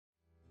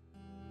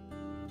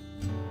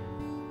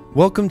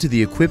Welcome to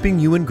the Equipping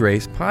You in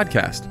Grace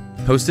podcast,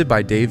 hosted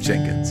by Dave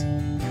Jenkins.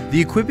 The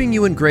Equipping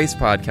You in Grace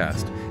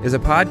podcast is a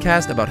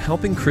podcast about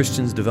helping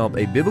Christians develop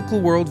a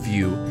biblical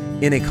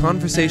worldview in a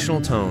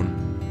conversational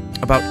tone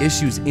about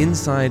issues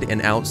inside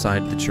and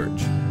outside the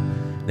church.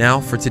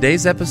 Now, for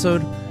today's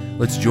episode,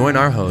 let's join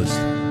our host,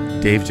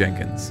 Dave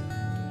Jenkins.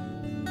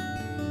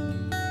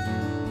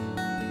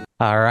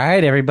 All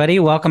right, everybody.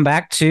 Welcome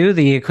back to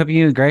the Equipping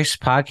You in Grace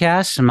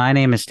podcast. My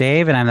name is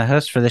Dave, and I'm the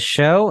host for the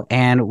show.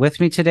 And with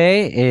me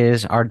today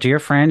is our dear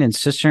friend and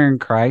sister in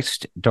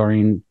Christ,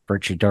 Doreen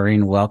Virtue.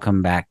 Doreen,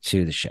 welcome back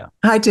to the show.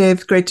 Hi,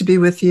 Dave. Great to be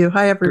with you.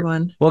 Hi,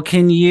 everyone. Well,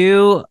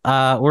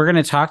 we're going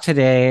to talk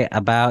today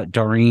about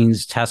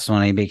Doreen's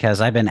testimony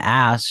because I've been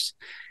asked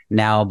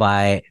now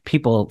by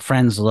people,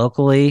 friends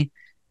locally,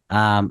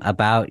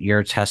 about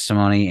your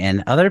testimony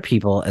and other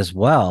people as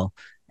well.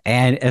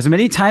 And as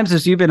many times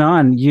as you've been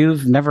on,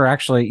 you've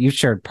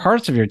shared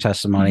parts of your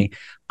testimony.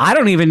 I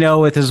don't even know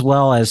with as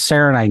well as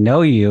Sarah and I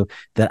know you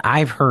that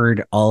I've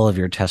heard all of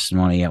your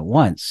testimony at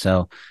once.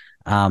 So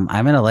I'm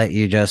going to let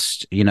you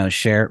just,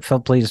 share.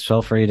 Please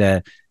feel free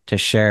to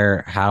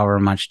share however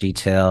much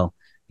detail,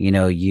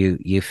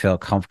 you feel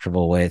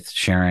comfortable with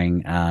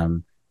sharing,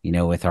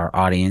 with our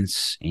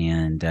audience,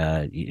 and,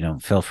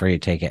 feel free to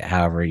take it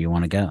however you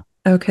want to go.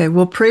 Okay.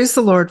 Well, praise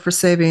the Lord for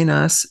saving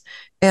us.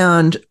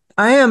 And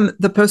I am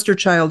the poster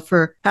child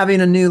for having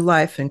a new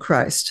life in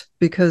Christ,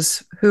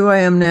 because who I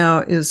am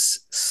now is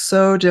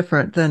so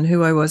different than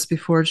who I was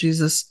before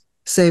Jesus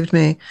saved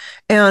me.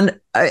 And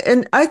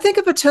I think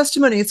of a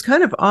testimony, it's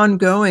kind of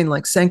ongoing,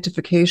 like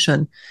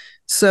sanctification.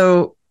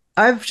 So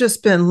I've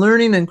just been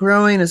learning and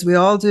growing as we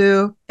all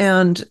do.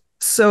 And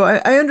so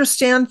I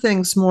understand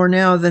things more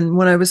now than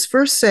when I was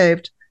first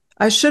saved.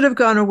 I should have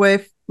gone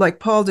away like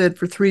Paul did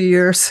for 3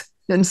 years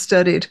and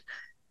studied.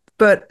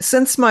 But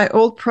since my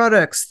old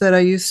products that I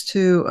used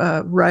to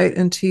write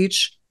and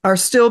teach are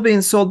still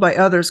being sold by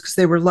others because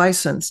they were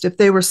licensed. If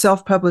they were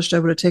self-published, I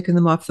would have taken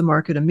them off the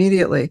market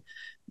immediately.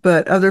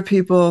 But other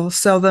people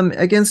sell them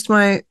against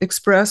my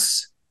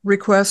express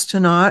request to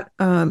not.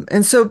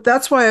 And so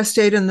that's why I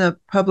stayed in the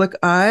public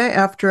eye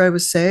after I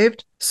was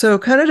saved. So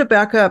kind of to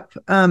back up,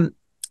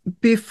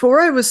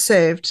 before I was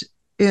saved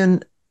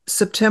in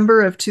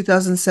September of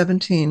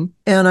 2017,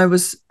 and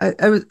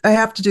I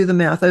have to do the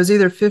math. I was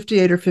either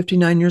 58 or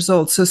 59 years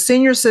old. So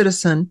senior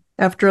citizen,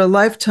 after a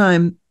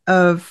lifetime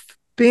of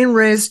being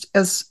raised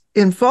as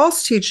in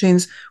false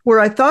teachings where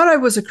I thought I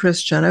was a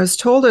Christian. I was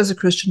told as a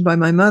Christian by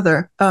my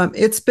mother.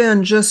 It's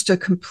been just a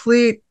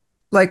complete,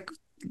 like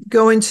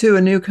going to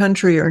a new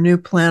country or a new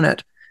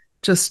planet,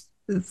 just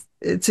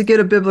to get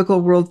a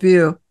biblical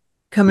worldview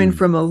coming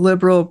from a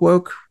liberal,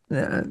 woke,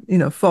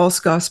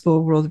 false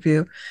gospel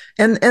worldview.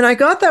 And I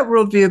got that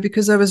worldview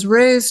because I was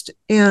raised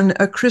in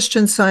a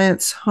Christian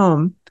Science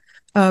home.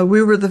 I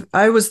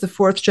was the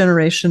fourth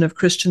generation of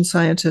Christian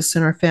scientists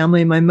in our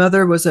family. My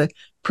mother was a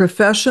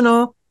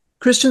professional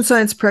Christian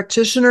Science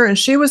practitioner, and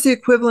she was the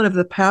equivalent of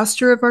the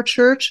pastor of our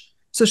church.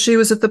 So she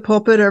was at the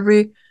pulpit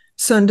every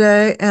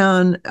Sunday,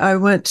 and I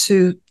went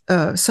to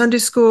Sunday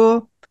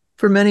school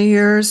for many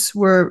years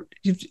where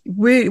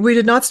we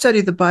did not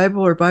study the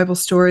Bible or Bible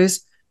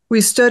stories.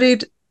 We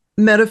studied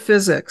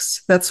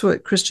metaphysics. That's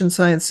what Christian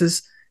Science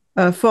is.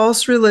 A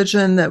false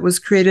religion that was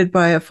created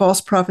by a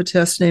false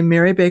prophetess named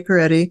Mary Baker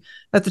Eddy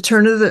at the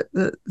turn of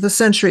the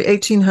century,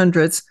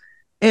 1800s.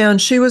 And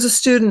she was a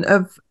student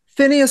of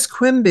Phineas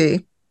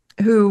Quimby,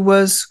 who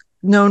was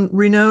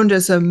renowned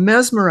as a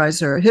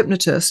mesmerizer, a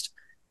hypnotist,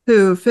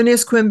 who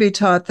Phineas Quimby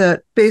taught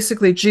that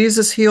basically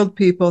Jesus healed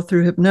people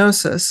through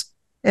hypnosis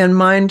and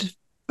mind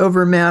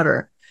over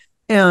matter.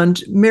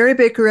 And Mary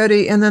Baker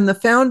Eddy, and then the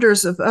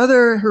founders of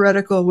other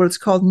heretical, what's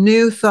called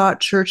New Thought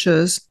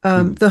churches,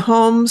 the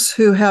Holmes,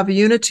 who have a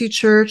unity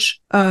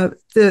church.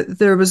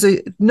 There was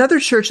another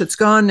church that's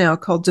gone now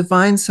called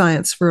Divine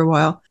Science for a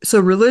while. So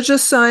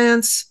religious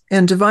science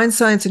and divine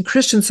science and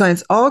Christian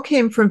Science all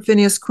came from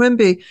Phineas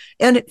Quimby.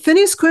 And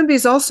Phineas Quimby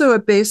is also a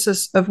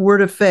basis of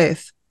Word of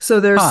Faith.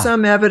 So there's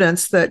some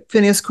evidence that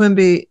Phineas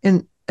Quimby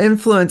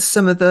influenced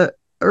some of the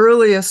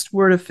earliest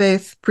Word of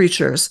Faith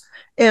preachers.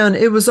 And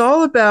it was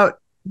all about,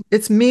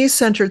 it's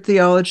me-centered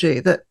theology,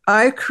 that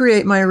I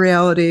create my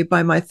reality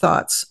by my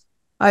thoughts.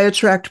 I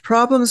attract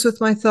problems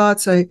with my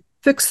thoughts. I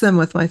fix them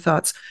with my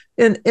thoughts.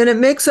 And it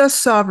makes us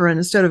sovereign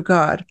instead of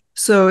God.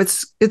 So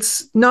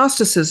it's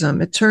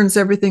Gnosticism. It turns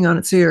everything on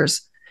its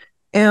ears.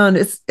 And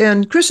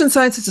Christian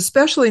Science is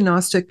especially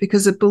Gnostic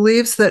because it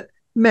believes that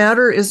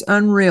matter is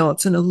unreal.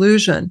 It's an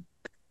illusion.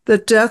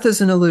 That death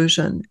is an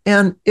illusion.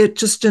 And it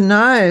just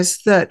denies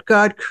that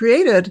God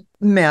created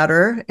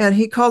matter and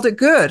he called it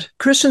good.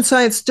 Christian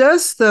Science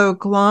does, though,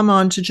 glom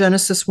on to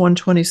Genesis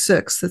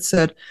 1:26 that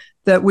said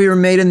that we were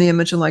made in the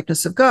image and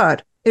likeness of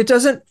God. It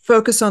doesn't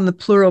focus on the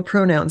plural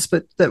pronouns,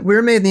 but that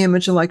we're made in the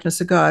image and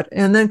likeness of God.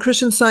 And then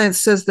Christian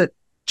Science says that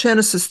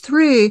Genesis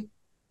 3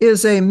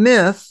 is a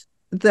myth,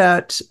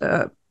 that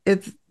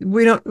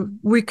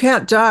we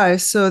can't die,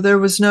 so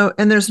there's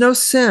no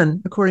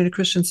sin according to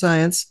Christian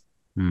Science.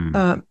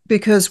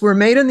 because we're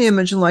made in the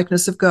image and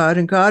likeness of God,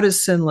 and God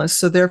is sinless,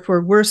 so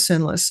therefore we're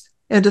sinless.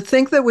 And to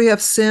think that we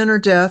have sin or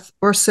death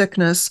or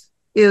sickness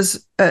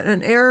is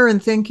an error in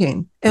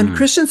thinking. And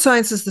Christian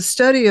Science is the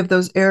study of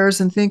those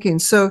errors in thinking.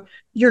 So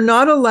you're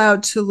not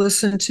allowed to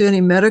listen to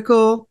any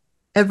medical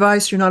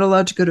advice. You're not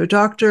allowed to go to a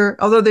doctor,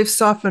 although they've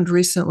softened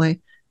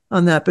recently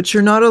on that. But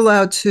you're not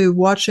allowed to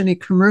watch any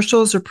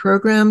commercials or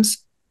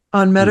programs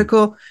on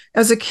medical.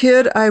 As a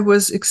kid, I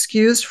was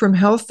excused from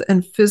health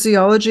and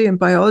physiology and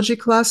biology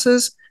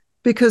classes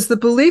because the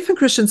belief in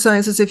Christian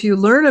Science is if you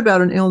learn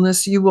about an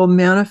illness, you will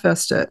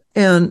manifest it.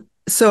 And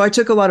so I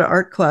took a lot of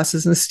art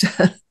classes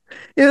instead.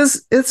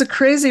 It's a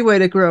crazy way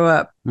to grow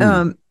up.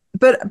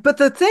 But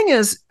the thing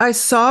is, I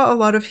saw a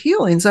lot of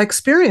healings. I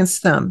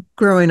experienced them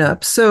growing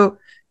up. So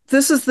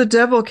this is the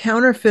devil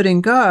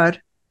counterfeiting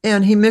God,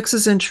 and he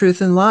mixes in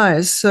truth and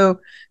lies. So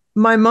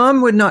my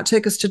mom would not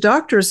take us to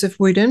doctors if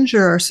we'd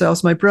injure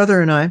ourselves, my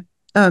brother and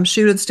I.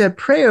 She would instead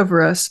pray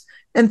over us,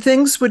 and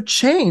things would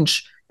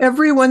change.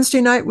 Every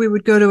Wednesday night, we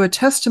would go to a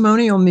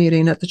testimonial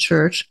meeting at the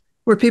church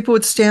where people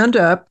would stand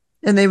up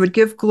and they would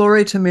give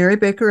glory to Mary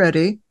Baker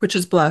Eddy, which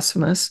is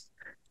blasphemous.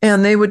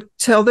 And they would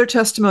tell their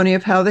testimony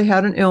of how they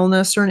had an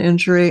illness or an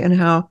injury and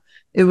how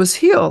it was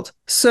healed.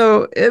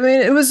 So, I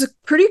mean, it was a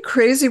pretty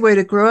crazy way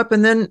to grow up.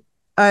 And then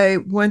I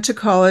went to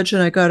college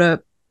and I got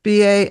a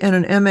BA and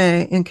an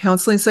MA in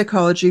counseling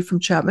psychology from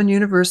Chapman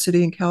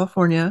University in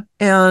California.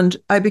 And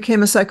I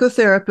became a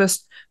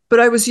psychotherapist, but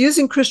I was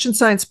using Christian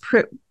Science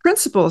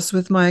principles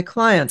with my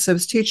clients. I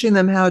was teaching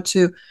them how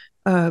to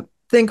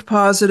think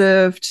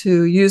positive,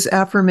 to use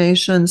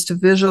affirmations, to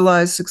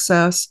visualize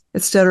success,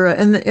 etc.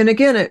 And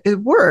again, it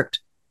worked.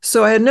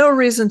 So I had no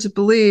reason to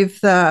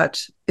believe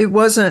that it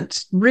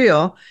wasn't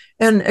real.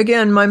 And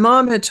again, my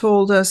mom had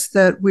told us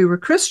that we were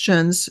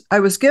Christians. I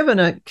was given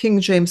a King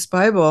James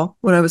Bible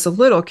when I was a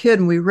little kid,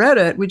 and we read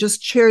it. We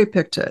just cherry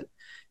picked it.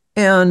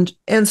 And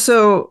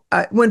so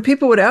when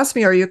people would ask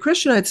me, are you a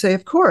Christian? I'd say,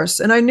 of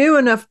course. And I knew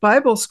enough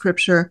Bible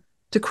scripture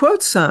to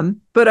quote some,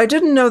 but I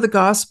didn't know the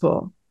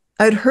gospel.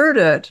 I'd heard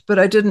it, but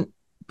I didn't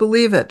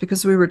believe it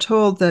because we were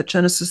told that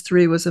Genesis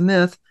 3 was a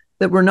myth,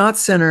 that we're not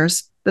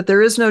sinners, that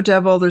there is no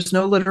devil, there's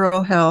no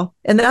literal hell.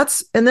 And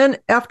then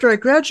after I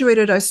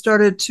graduated, I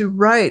started to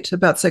write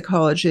about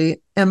psychology.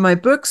 And my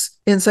books,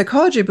 in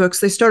psychology books,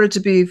 they started to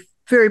be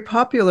very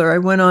popular. I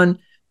went on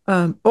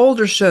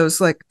older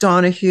shows like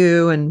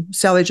Donahue and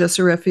Sally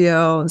Jessy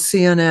Raphael and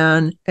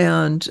CNN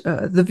and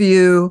The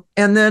View.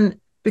 And then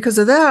because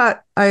of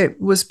that, I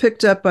was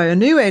picked up by a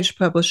New Age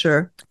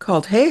publisher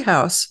called Hay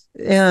House.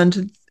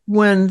 And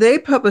when they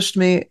published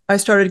me, I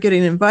started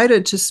getting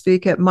invited to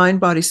speak at Mind,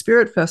 Body,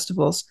 Spirit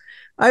festivals.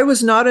 I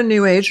was not a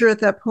New Ager at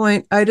that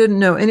point. I didn't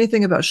know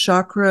anything about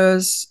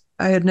chakras.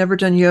 I had never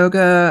done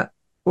yoga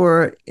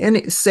or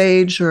any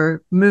sage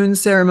or moon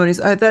ceremonies.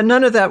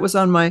 None of that was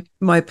on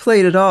my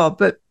plate at all.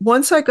 But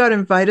once I got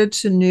invited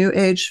to New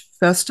Age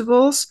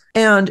festivals,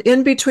 and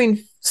in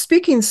between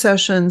speaking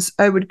sessions,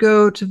 I would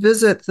go to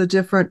visit the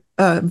different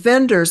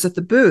vendors at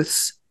the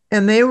booths,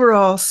 and they were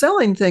all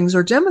selling things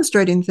or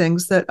demonstrating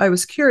things that I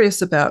was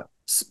curious about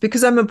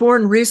because I'm a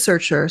born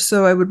researcher.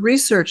 So I would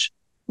research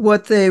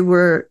what they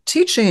were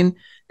teaching,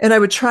 and I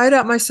would try it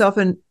out myself,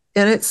 and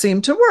it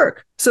seemed to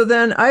work. So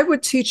then I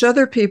would teach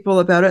other people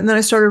about it, and then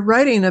I started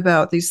writing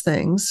about these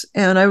things.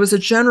 And I was a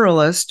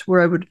generalist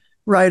where I would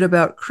write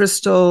about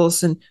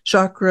crystals and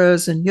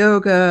chakras and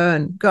yoga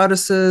and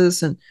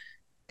goddesses and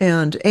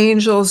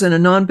angels in a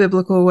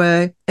non-biblical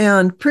way.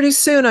 And pretty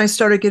soon I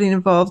started getting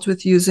involved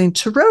with using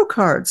tarot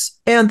cards.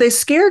 And they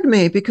scared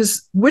me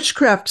because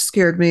witchcraft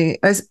scared me.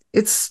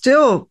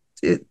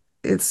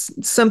 It's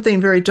something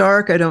very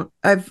dark.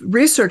 I've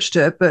researched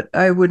it, but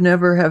I would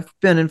never have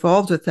been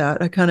involved with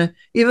that.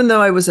 Even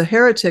though I was a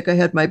heretic, I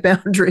had my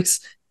boundaries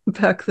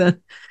back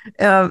then.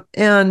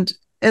 And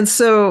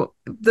so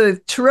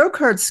the tarot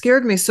cards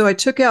scared me. So I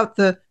took out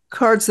the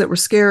cards that were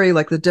scary,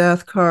 like the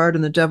death card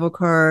and the devil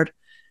card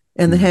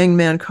and the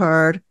hangman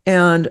card.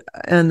 And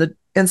then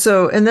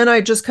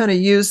I just kind of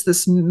used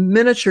this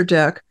miniature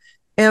deck.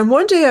 And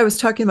one day I was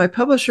talking to my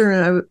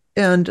publisher,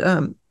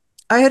 and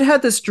I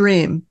had this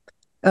dream,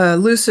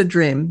 lucid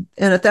dream.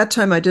 And at that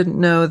time, I didn't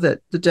know that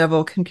the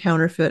devil can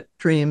counterfeit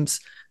dreams.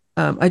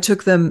 I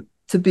took them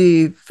to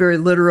be very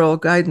literal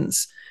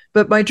guidance.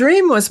 But my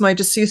dream was my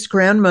deceased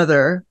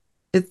grandmother.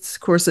 It's,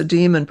 of course, a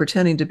demon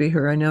pretending to be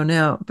her, I know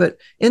now. But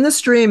in this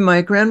dream,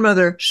 my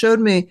grandmother showed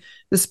me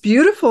this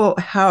beautiful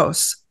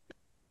house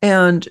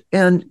and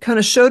kind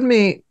of showed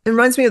me, it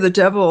reminds me of the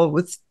devil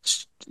with,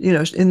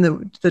 in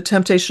the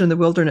temptation in the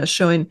wilderness,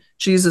 showing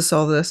Jesus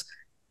all this.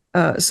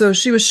 So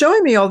she was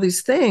showing me all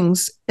these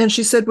things, and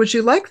she said, would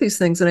you like these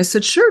things? And I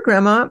said, sure,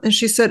 Grandma. And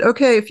she said,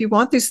 okay, if you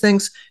want these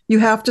things, you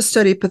have to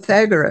study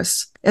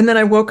Pythagoras. And then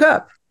I woke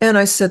up and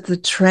I said, the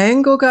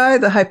triangle guy,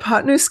 the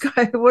hypotenuse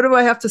guy, what do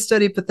I have to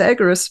study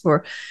Pythagoras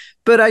for?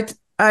 But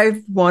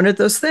I wanted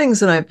those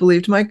things, and I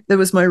believed that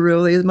was my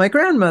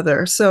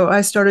grandmother. So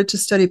I started to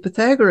study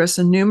Pythagoras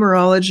and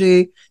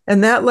numerology,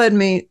 and that led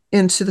me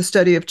into the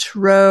study of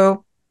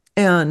tarot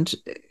and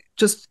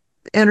just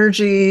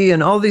energy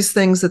and all these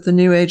things that the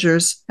New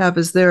Agers have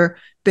as their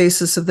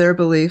basis of their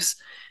beliefs.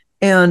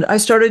 And I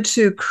started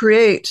to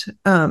create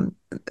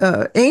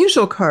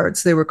angel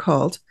cards, they were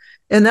called.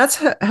 And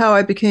that's how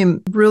I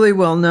became really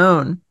well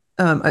known.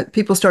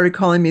 People started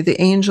calling me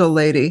the angel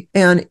lady.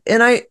 And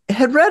I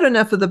had read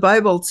enough of the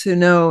Bible to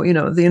know,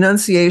 the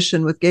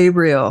Annunciation with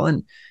Gabriel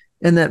and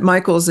that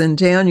Michael's in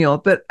Daniel.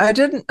 But I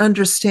didn't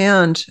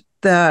understand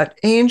that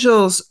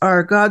angels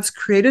are God's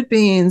created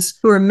beings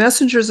who are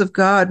messengers of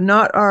God,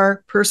 not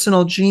our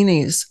personal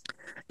genies.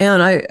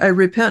 And I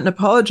repent and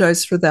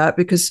apologize for that,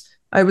 because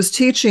I was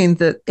teaching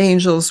that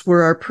angels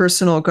were our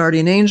personal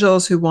guardian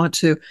angels who want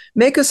to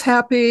make us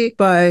happy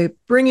by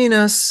bringing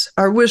us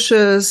our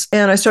wishes.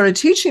 And I started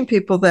teaching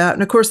people that.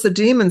 And of course, the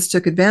demons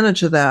took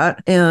advantage of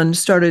that and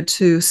started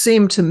to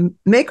seem to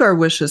make our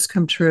wishes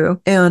come true.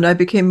 And I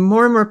became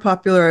more and more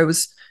popular. I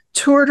was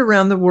toured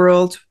around the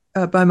world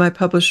by my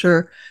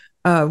publisher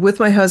with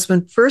my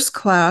husband, first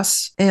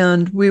class.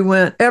 And we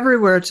went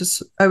everywhere.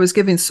 I was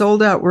giving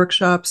sold out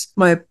workshops.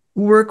 My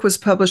work was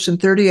published in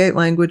 38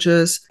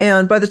 languages.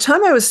 And by the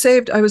time I was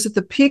saved, I was at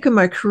the peak of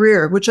my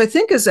career, which I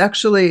think is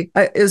actually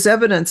is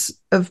evidence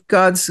of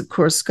of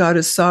course, God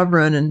is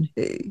sovereign. And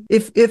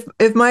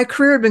if my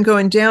career had been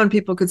going down,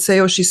 people could say,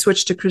 oh, she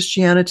switched to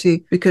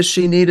Christianity because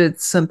she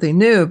needed something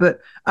new. But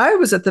I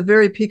was at the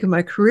very peak of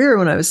my career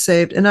when I was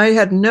saved, and I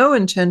had no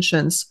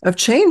intentions of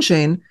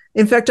changing.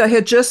 In fact, I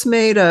had just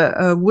made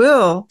a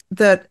will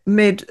that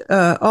made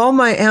all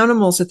my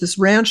animals at this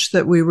ranch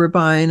that we were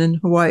buying in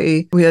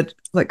Hawaii. We had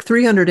like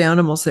 300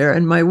 animals there.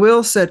 And my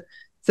will said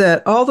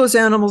that all those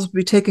animals would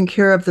be taken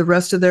care of the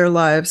rest of their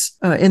lives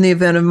in the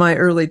event of my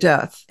early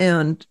death.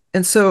 And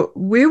so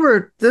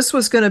this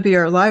was going to be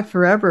our life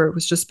forever. It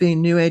was just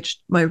being New Age.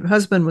 My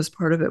husband was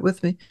part of it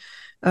with me.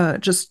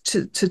 Just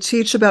to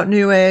teach about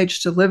New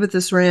Age, to live at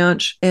this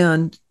ranch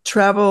and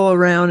travel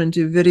around and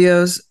do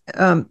videos.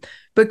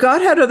 But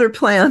God had other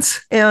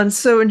plans. And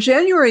so in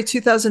January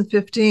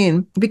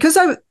 2015, because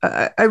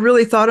I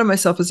really thought of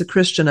myself as a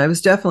Christian, I was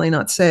definitely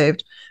not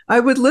saved. I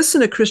would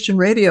listen to Christian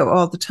radio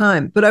all the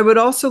time, but I would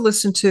also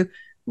listen to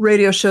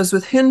radio shows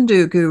with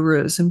Hindu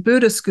gurus and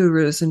Buddhist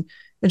gurus and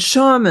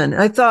shaman.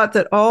 I thought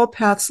that all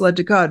paths led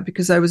to God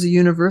because I was a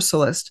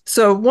universalist.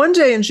 So one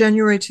day in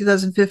January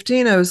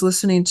 2015, I was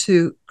listening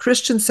to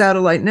Christian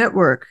Satellite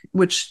Network,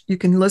 which you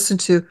can listen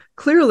to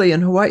clearly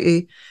in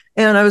Hawaii.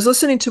 And I was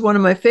listening to one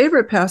of my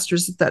favorite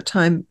pastors at that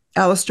time,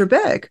 Alistair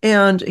Begg.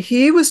 And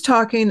he was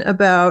talking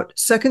about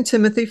 2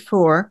 Timothy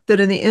 4, that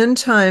in the end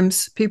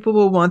times, people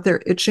will want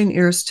their itching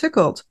ears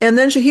tickled. And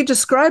then he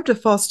described a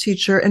false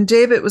teacher, and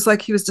David was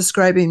like he was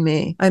describing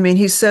me. I mean,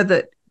 he said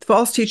that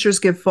false teachers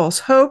give false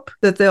hope,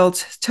 that they'll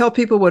tell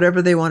people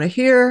whatever they want to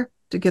hear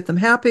to get them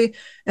happy.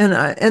 And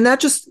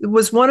that just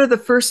was one of the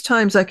first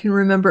times I can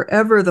remember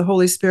ever the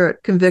Holy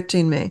Spirit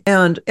convicting me.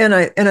 And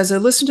as I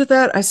listened to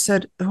that, I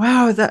said,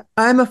 wow, that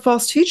I'm a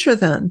false teacher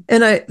then.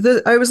 And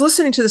I was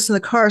listening to this in the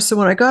car. So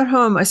when I got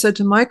home, I said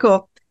to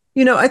Michael,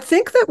 I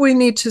think that we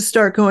need to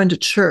start going to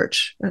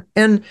church.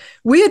 And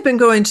we had been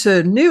going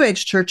to New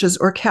Age churches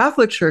or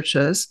Catholic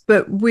churches,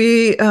 but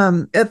we,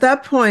 at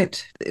that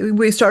point,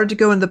 we started to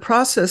go in the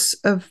process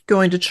of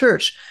going to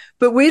church.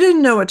 But we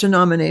didn't know what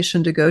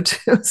denomination to go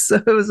to, so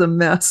it was a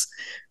mess.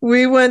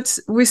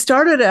 We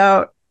started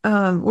out,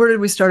 where did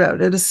we start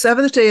out? At a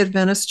Seventh-day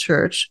Adventist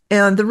church.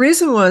 And the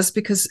reason was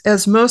because,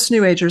 as most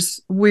New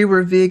Agers, we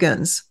were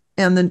vegans,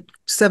 and the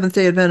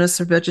Seventh-day Adventists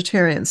are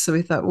vegetarians. So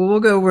we thought, well, we'll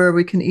go where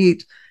we can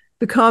eat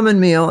the common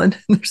meal, and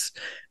there's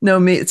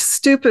no meat. It's a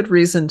stupid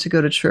reason to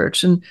go to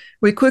church. And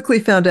we quickly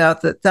found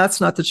out that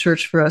that's not the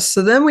church for us.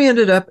 So then we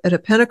ended up at a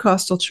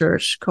Pentecostal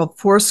church called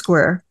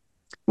Foursquare,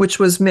 which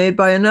was made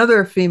by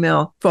another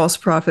female false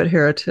prophet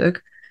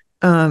heretic.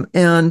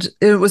 And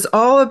it was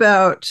all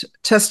about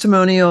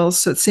testimonials,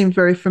 so it seemed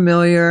very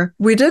familiar.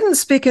 We didn't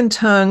speak in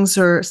tongues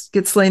or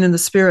get slain in the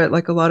spirit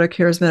like a lot of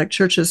charismatic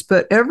churches,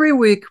 but every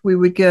week we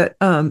would get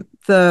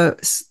the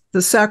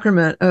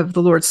sacrament of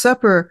the Lord's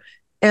Supper.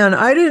 And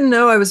I didn't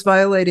know I was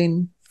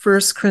violating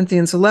 1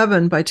 Corinthians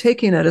 11 by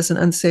taking it as an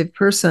unsaved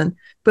person.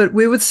 But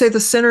we would say the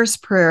sinner's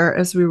prayer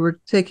as we were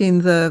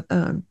taking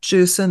the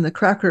juice and the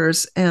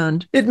crackers.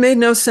 And it made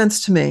no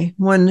sense to me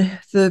when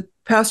the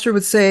pastor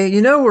would say,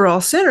 we're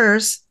all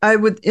sinners.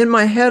 In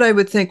my head, I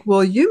would think,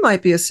 well, you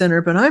might be a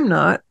sinner, but I'm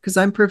not, because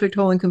I'm perfect,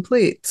 whole, and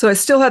complete. So I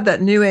still had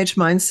that New Age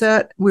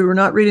mindset. We were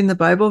not reading the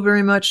Bible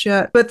very much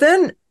yet. But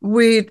then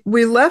we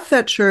left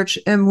that church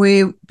and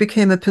we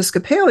became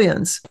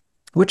Episcopalians,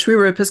 which we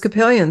were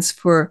Episcopalians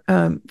for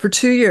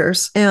 2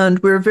 years. And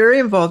we were very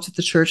involved with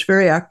the church,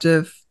 very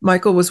active.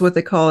 Michael was what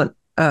they call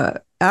an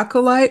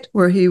acolyte,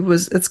 where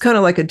it's kind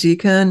of like a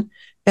deacon.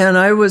 And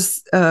I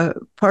was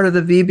part of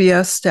the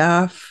VBS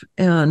staff,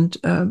 and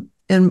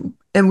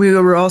we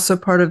were also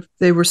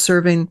they were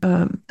serving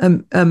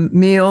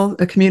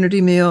a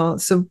community meal.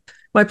 So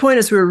my point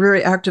is we were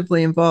very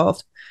actively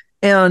involved.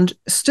 And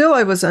still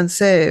I was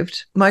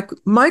unsaved.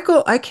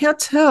 Michael, I can't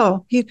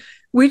tell.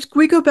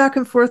 We go back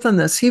and forth on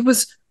this. He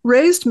was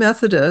raised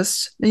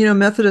Methodist.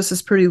 Methodist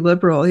is pretty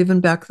liberal even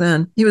back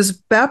then. He was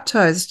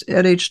baptized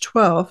at age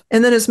 12.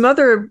 And then his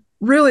mother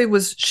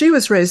she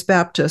was raised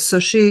Baptist. So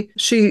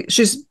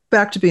she's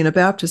back to being a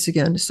Baptist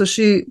again. So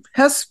she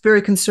has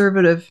very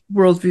conservative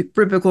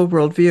biblical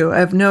worldview. I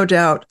have no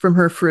doubt from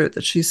her fruit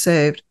that she's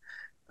saved.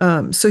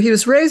 So he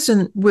was raised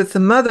with the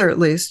mother, at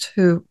least,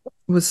 who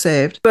was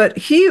saved. But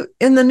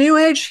in the New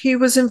Age, he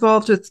was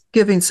involved with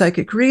giving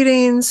psychic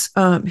readings.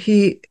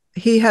 He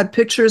had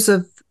pictures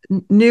of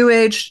New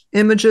Age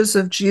images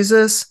of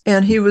Jesus,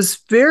 and he was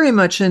very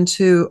much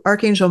into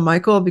Archangel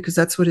Michael because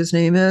that's what his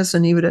name is.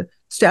 And he would have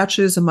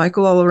statues of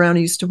Michael all around.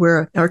 He used to wear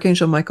an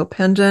Archangel Michael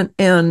pendant.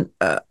 And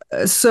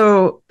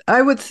so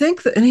I would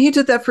think that, and he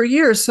did that for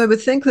years. So I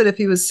would think that if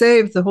he was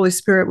saved, the Holy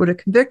Spirit would have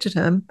convicted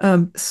him.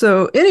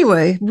 So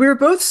anyway, we were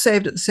both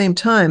saved at the same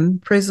time.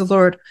 Praise the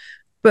Lord.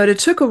 But it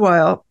took a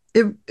while.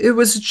 It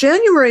was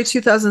January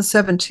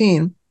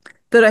 2017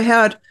 that I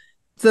had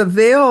the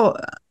veil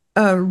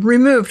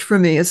removed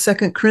from me, as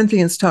 2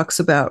 Corinthians talks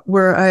about,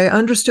 where I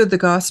understood the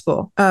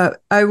gospel.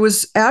 I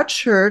was at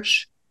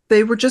church.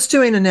 They were just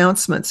doing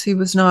announcements. He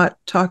was not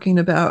talking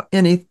about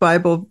any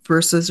Bible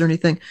verses or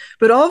anything.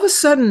 But all of a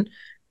sudden,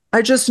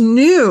 I just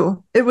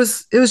knew it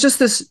was just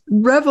this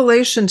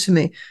revelation to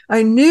me.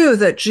 I knew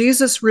that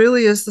Jesus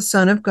really is the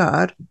Son of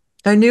God.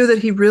 I knew that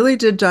he really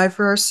did die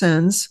for our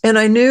sins. And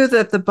I knew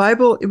that the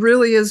Bible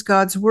really is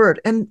God's word.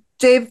 And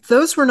Dave,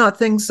 those were not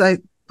things I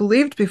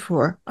believed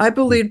before.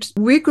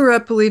 We grew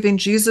up believing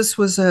Jesus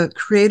was a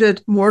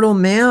created mortal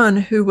man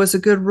who was a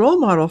good role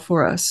model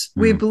for us.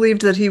 Mm-hmm. We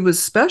believed that he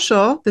was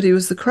special, that he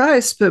was the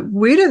Christ, but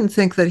we didn't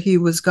think that he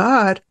was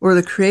God or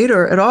the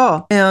creator at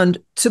all. And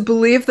to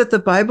believe that the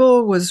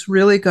Bible was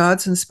really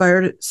God's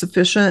inspired,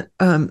 sufficient,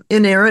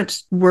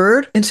 inerrant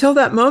word. Until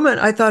that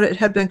moment, I thought it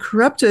had been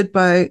corrupted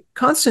by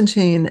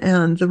Constantine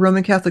and the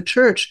Roman Catholic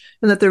Church,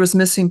 and that there was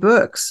missing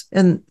books.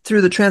 And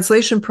through the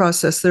translation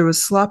process, there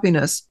was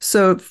sloppiness.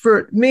 So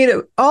for me,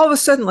 all of a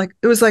sudden,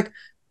 it was like,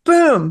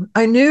 boom,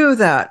 I knew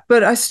that,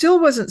 but I still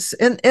wasn't.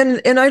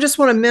 And I just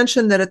want to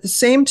mention that at the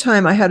same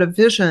time, I had a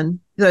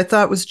vision that I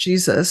thought was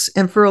Jesus.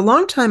 And for a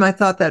long time, I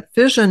thought that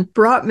vision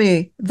brought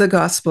me the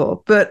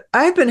gospel. But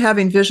I've been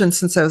having visions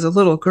since I was a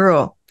little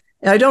girl.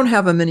 I don't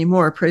have them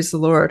anymore, praise the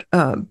Lord.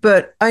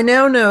 But I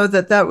now know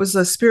that was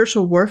a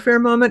spiritual warfare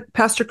moment.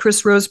 Pastor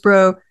Chris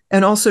Rosebrough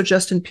and also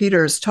Justin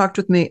Peters talked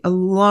with me a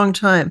long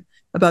time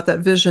about that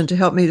vision to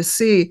help me to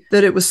see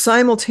that it was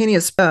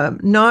simultaneous.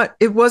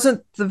 It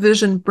wasn't the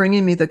vision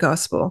bringing me the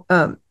gospel.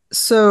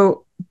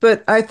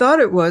 But I thought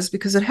it was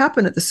because it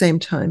happened at the same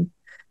time.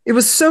 It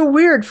was so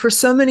weird for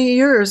so many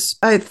years.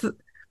 That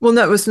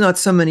was not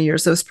so many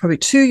years. That was probably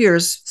 2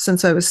 years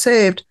since I was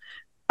saved.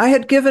 I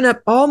had given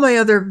up all my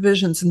other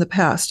visions in the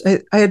past.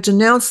 I had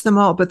denounced them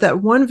all, but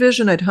that one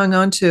vision I'd hung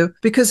on to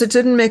because it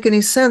didn't make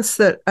any sense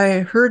that I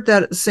heard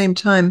that at the same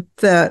time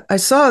that I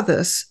saw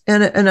this.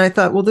 And I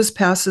thought, well, this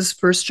passes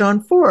 1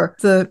 John 4,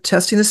 the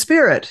testing the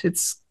Spirit.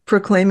 It's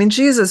proclaiming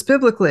Jesus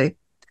biblically.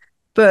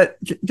 But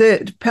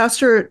the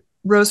Pastor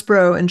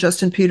Rosebrough and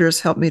Justin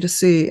Peters helped me to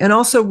see, and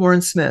also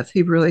Warren Smith.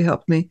 He really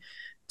helped me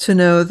to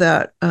know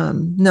that,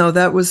 no,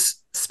 that was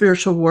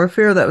spiritual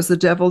warfare. That was the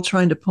devil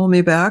trying to pull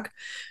me back.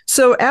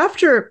 So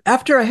after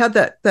I had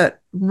that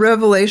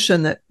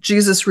revelation that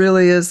Jesus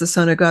really is the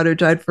Son of God who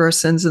died for our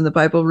sins and the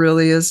Bible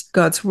really is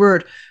God's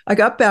word, I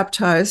got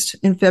baptized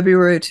in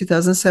February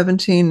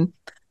 2017,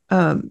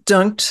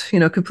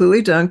 dunked,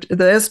 completely dunked.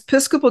 The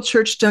Episcopal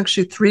Church dunked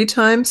you 3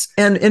 times,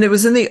 and it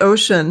was in the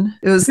ocean.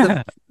 It was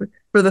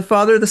for the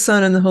Father, the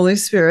Son, and the Holy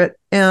Spirit.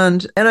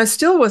 And I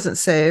still wasn't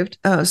saved.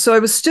 So I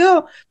was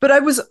still, but I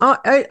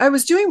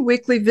was doing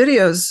weekly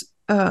videos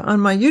on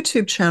my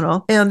YouTube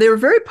channel, and they were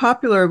very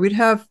popular. We'd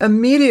have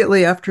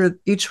immediately after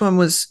each one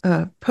was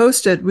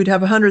posted, we'd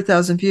have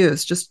 100,000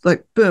 views, just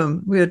like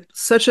boom. We had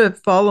such a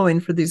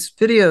following for these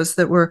videos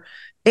that were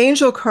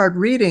angel card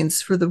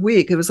readings for the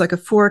week. It was like a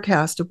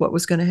forecast of what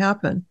was going to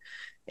happen.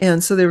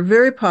 And so they were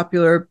very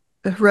popular,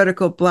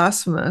 heretical,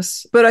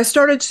 blasphemous. But I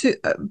started to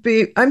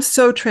I'm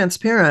so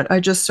transparent. I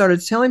just started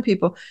telling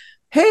people,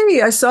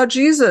 hey, I saw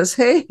Jesus.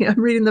 Hey, I'm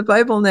reading the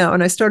Bible now.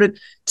 And I started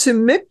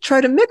to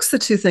try to mix the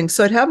two things.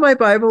 So I'd have my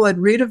Bible, I'd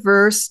read a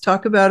verse,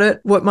 talk about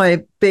it, what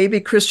my baby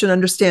Christian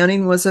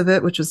understanding was of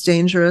it, which was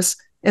dangerous.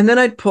 And then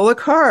I'd pull a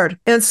card.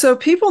 And so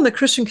people in the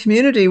Christian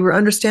community were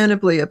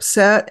understandably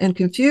upset and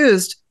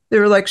confused. They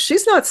were like,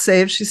 she's not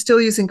saved. She's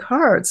still using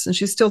cards and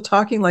she's still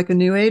talking like a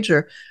New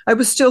Ager. I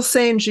was still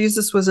saying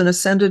Jesus was an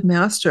ascended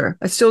master.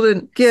 I still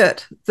didn't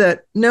get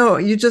that. No,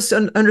 you just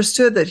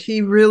understood that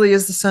he really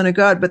is the Son of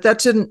God, but that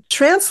didn't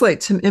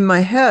translate to in my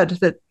head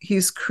that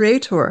he's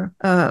creator.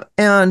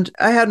 And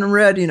I hadn't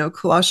read,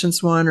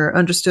 Colossians 1 or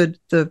understood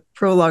the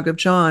prologue of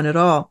John at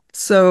all.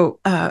 So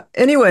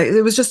anyway,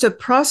 it was just a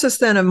process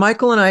then of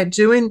Michael and I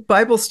doing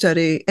Bible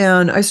study.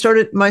 And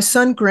my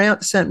son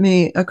Grant sent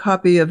me a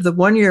copy of the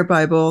 1-year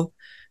Bible,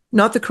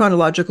 not the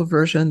chronological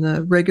version,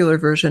 the regular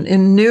version,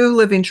 in New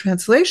Living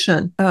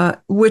Translation,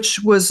 which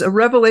was a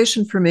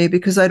revelation for me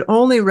because I'd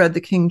only read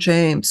the King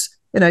James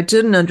and I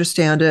didn't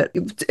understand it.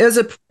 As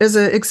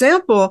an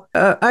example,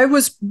 I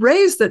was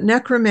raised that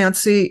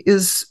necromancy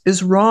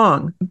is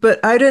wrong,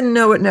 but I didn't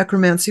know what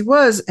necromancy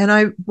was, and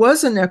I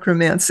was a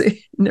necromancer.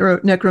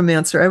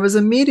 I was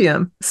a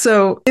medium.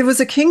 So it was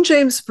a King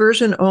James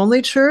Version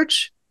only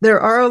church. There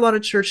are a lot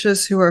of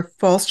churches who are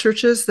false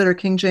churches that are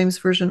King James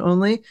Version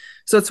only.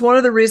 So it's one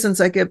of the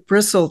reasons I get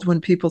bristled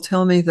when people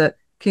tell me that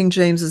King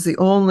James is the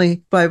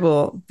only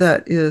Bible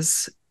that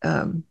is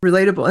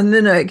relatable. And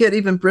then I get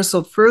even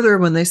bristled further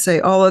when they say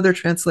all other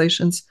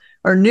translations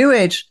are New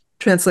Age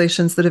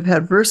translations that have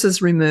had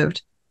verses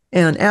removed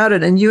and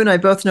added. And you and I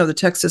both know the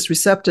Textus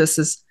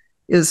Receptus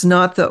is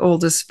not the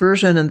oldest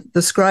version, and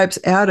the scribes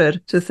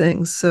added to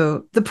things.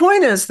 So the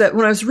point is that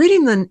when I was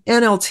reading the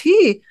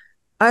NLT,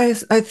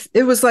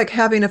 it was like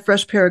having a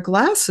fresh pair of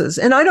glasses.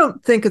 And I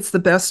don't think it's the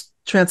best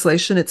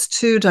translation. It's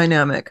too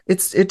dynamic.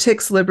 It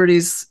takes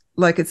liberties.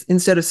 Like, it's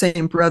instead of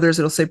saying brothers,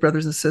 it'll say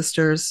brothers and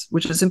sisters,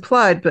 which is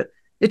implied, but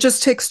it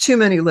just takes too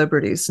many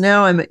liberties.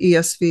 Now I'm an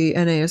ESV,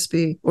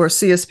 NASB, or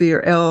CSB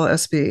or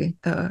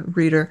LSB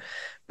reader.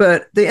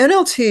 But the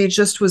NLT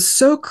just was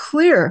so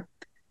clear.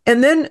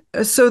 And then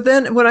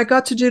when I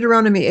got to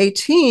Deuteronomy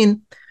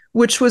 18,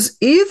 which was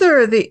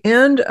either the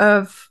end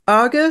of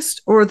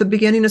August or the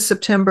beginning of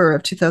September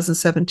of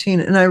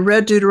 2017, and I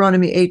read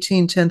Deuteronomy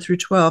 18, 10 through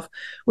 12,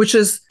 which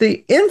is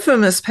the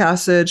infamous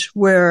passage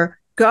where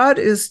God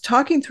is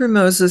talking through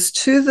Moses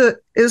to the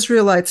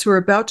Israelites who are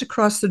about to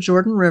cross the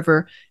Jordan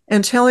River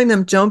and telling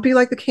them, don't be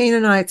like the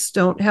Canaanites,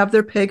 don't have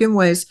their pagan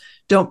ways,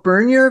 don't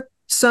burn your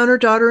son or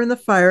daughter in the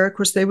fire. Of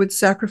course, they would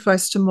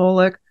sacrifice to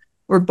Moloch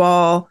or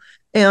Baal.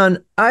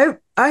 And I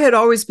had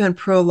always been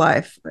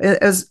pro-life,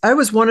 as I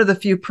was one of the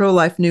few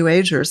pro-life New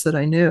Agers that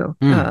I knew.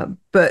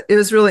 But it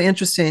was really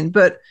interesting.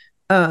 But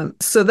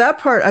so that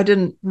part I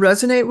didn't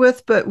resonate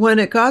with. But when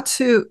it got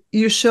to,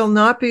 you shall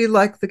not be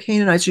like the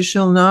Canaanites, you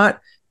shall not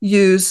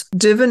use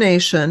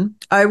divination.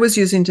 I was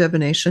using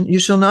divination. You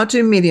shall not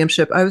do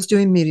mediumship. I was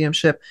doing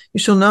mediumship. You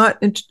shall not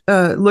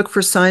look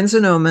for signs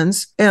and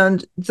omens.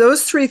 And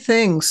those three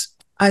things,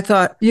 I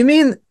thought, you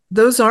mean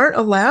those aren't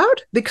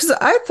allowed? Because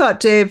I thought,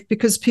 Dave,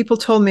 because people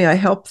told me I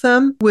helped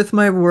them with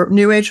my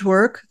New Age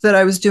work, that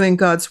I was doing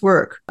God's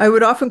work. I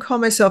would often call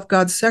myself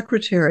God's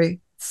secretary.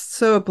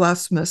 So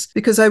blasphemous,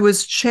 because I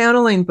was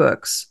channeling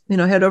books.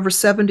 I had over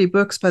 70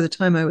 books by the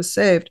time I was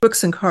saved,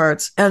 books and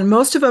cards. And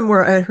most of them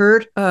were, I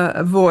heard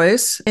a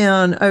voice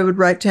and I would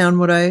write down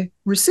what I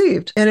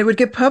received. And it would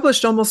get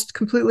published almost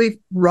completely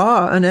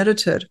raw,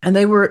 unedited. And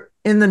they were,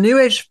 in the New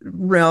Age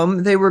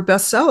realm, they were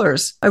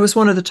bestsellers. I was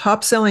one of the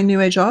top selling New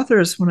Age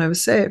authors when I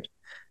was saved.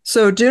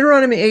 So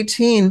Deuteronomy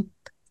 18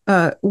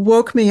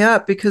 woke me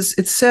up, because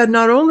it said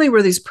not only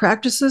were these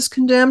practices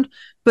condemned,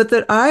 but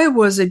that I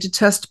was a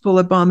detestable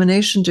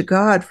abomination to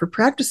God for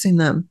practicing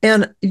them.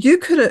 And you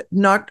could have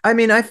knocked,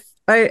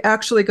 I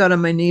actually got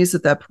on my knees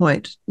at that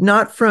point,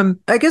 not from,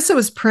 I guess I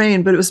was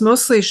praying, but it was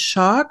mostly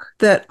shock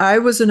that I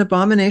was an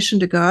abomination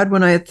to God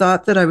when I had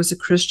thought that I was a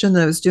Christian,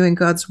 that I was doing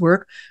God's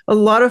work. A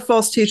lot of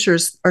false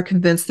teachers are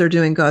convinced they're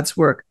doing God's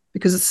work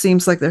because it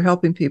seems like they're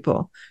helping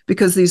people,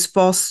 because these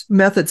false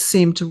methods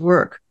seem to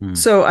work.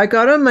 So I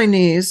got on my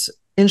knees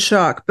in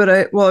shock.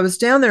 But while I was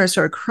down there, I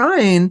started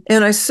crying,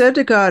 and I said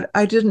to God,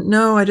 I didn't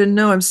know.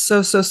 I'm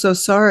so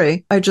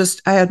sorry. I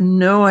had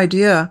no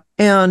idea.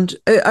 And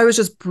I was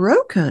just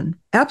broken,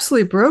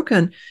 absolutely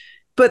broken.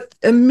 But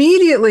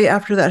immediately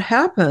after that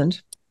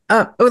happened,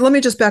 let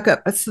me just back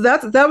up. So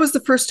that was the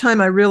first time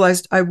I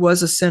realized I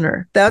was a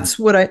sinner. That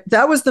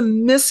was the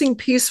missing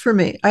piece for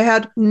me. I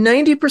had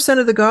 90%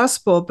 of the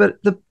gospel,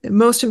 but the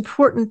most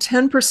important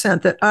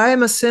 10%, that I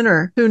am a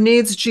sinner who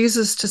needs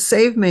Jesus to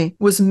save me,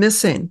 was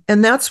missing.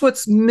 And that's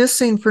what's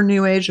missing for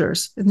New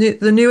Agers.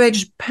 The New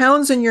Age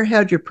pounds in your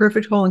head, you're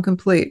perfect, whole, and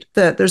complete,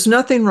 that there's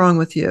nothing wrong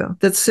with you,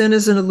 that sin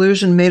is an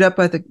illusion made up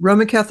by the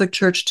Roman Catholic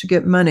Church to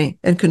get money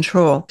and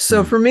control.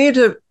 So for me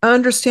to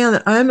understand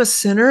that I'm a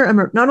sinner,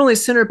 I'm not only a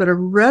sinner, but a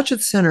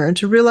wretched sinner, and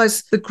to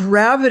realize the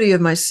gravity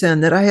of my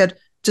sin, that I had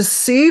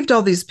deceived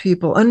all these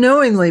people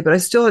unknowingly, but I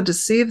still had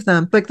deceived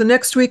them. Like the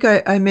next week,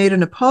 I made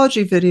an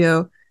apology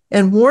video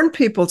and warned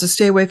people to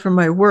stay away from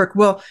my work.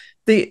 Well,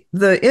 the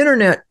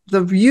internet,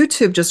 the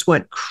YouTube just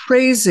went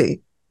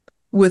crazy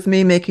with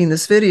me making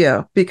this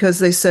video, because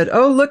they said,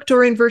 oh, look,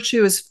 Doreen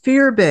Virtue is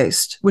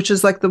fear-based, which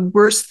is like the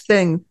worst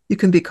thing you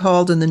can be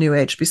called in the New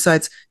Age,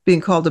 besides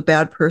being called a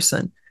bad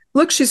person.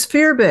 Look, she's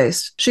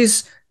fear-based.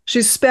 She's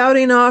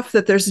spouting off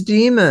that there's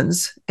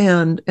demons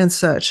and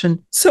such.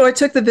 And so I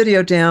took the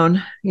video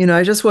down.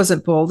 I just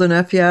wasn't bold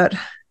enough yet.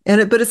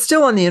 But it's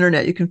still on the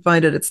internet. You can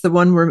find it. It's the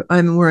one where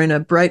I'm wearing a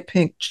bright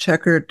pink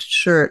checkered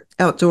shirt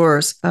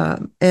outdoors.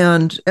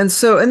 And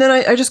then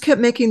I just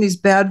kept making these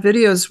bad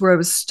videos where I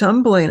was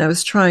stumbling. I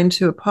was trying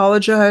to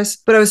apologize,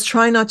 but I was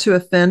trying not to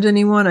offend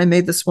anyone. I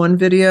made this one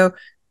video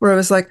where I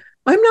was like,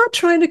 I'm not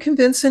trying to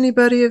convince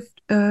anybody of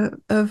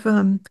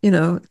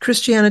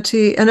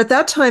Christianity. And at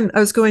that time, I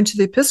was going to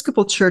the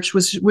Episcopal Church,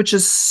 which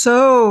is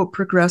so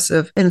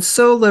progressive and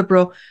so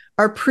liberal.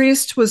 our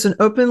priest was an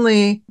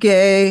openly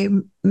gay,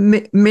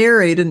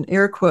 married in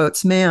air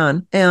quotes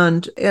man,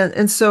 and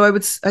so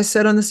I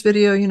said on this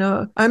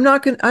video, I'm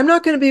not going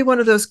to be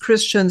one of those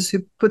Christians who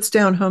puts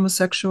down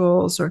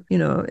homosexuals, or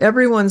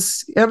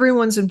everyone's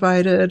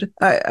invited.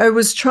 I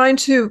was trying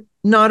to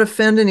not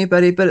offend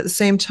anybody, but at the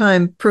same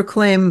time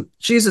proclaim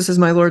Jesus as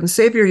my Lord and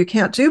Savior. You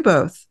can't do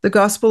both. The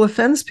gospel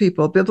offends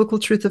people. Biblical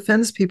truth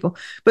offends people.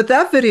 But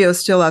that video is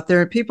still out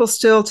there, and people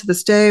still to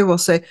this day will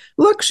say,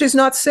 look, she's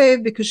not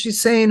saved because she's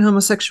saying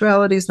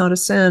homosexuality is not a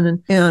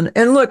sin.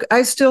 And look,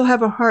 I still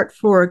have a heart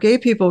for gay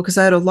people because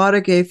I had a lot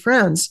of gay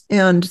friends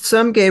and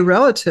some gay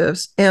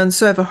relatives. And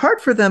so I have a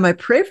heart for them. I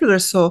pray for their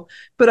soul.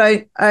 But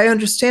I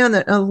understand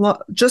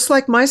that just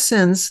like my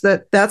sins,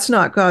 that's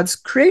not God's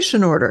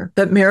creation order,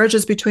 that marriage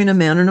is between a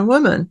man and a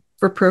woman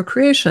for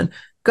procreation.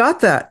 Got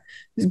that.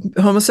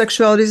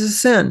 Homosexuality is a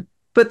sin.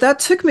 But that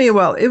took me a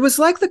while. It was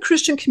like the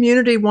Christian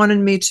community wanted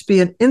me to be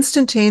an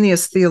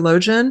instantaneous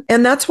theologian.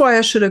 And that's why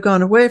I should have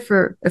gone away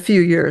for a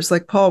few years.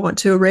 Like Paul went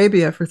to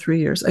Arabia for 3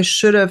 years. I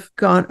should have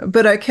gone.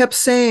 But I kept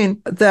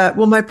saying that,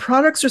 well, my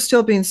products are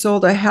still being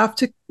sold. I have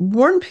to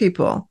warn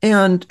people.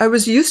 And I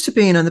was used to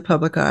being in the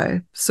public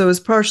eye. So it was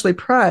partially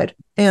pride.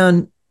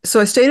 And so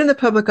I stayed in the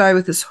public eye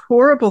with this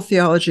horrible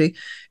theology.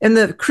 And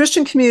the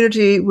Christian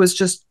community was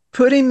just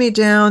putting me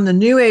down. The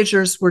New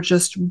Agers were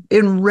just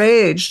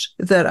enraged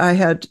that I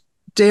had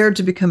dared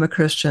to become a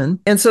Christian.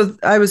 And so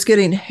I was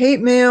getting hate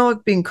mail,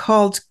 being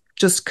called,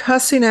 just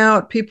cussing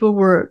out. People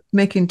were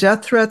making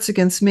death threats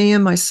against me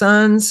and my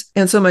sons.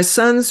 And so my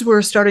sons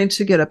were starting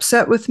to get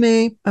upset with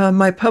me.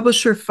 My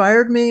publisher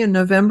fired me in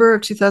November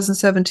of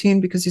 2017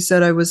 because he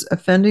said I was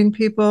offending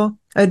people.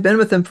 I'd been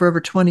with them for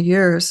over 20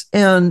 years.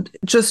 And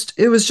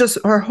it was just,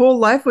 our whole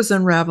life was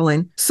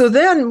unraveling. So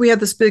then we had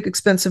this big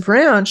expensive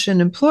ranch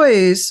and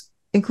employees,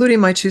 including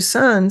my 2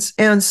 sons.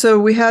 And so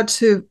we had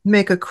to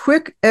make a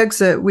quick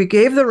exit. We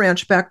gave the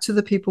ranch back to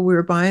the people we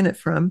were buying it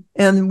from.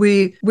 And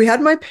we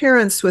had my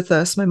parents with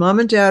us. My mom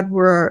and dad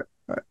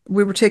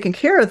we were taking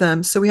care of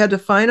them. So we had to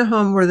find a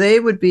home where they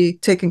would be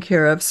taken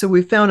care of. So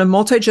we found a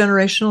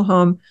multi-generational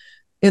home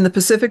in the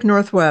Pacific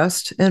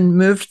Northwest and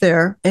moved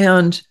there.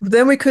 And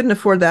then we couldn't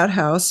afford that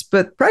house,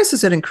 but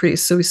prices had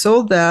increased. So we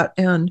sold that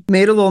and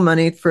made a little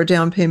money for a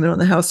down payment on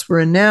the house we're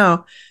in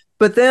now.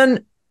 But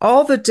then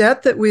all the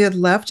debt that we had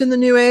left in the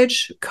New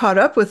Age caught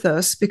up with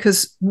us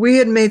because we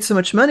had made so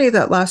much money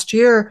that last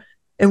year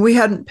and we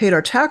hadn't paid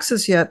our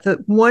taxes yet.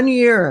 That 1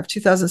 year of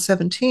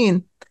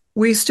 2017,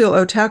 we still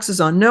owe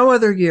taxes on. No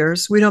other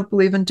years. We don't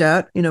believe in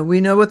debt. We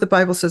know what the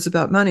Bible says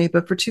about money,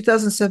 but for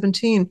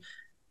 2017,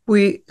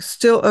 we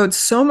still owed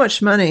so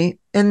much money.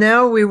 And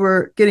now we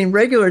were getting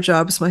regular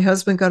jobs. My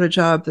husband got a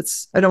job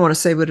I don't want to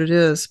say what it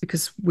is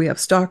because we have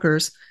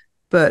stalkers,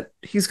 but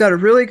he's got a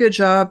really good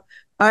job.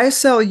 I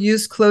sell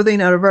used clothing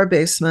out of our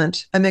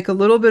basement. I make a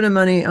little bit of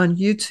money on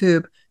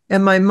YouTube.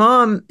 And my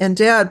mom and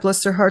dad,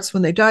 bless their hearts,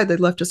 when they died, they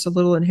left us a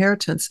little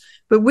inheritance.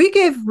 But we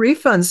gave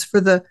refunds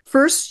for the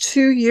first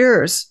 2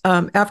 years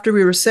after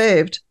we were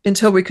saved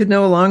until we could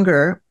no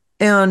longer.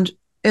 And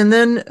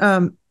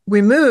then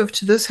we moved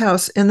to this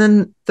house. And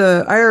then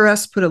the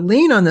IRS put a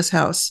lien on this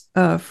house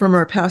from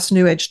our past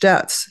New Age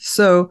debts.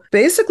 So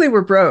basically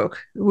we're broke.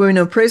 We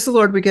know, praise the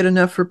Lord, we get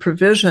enough for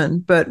provision,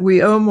 but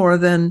we owe more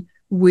than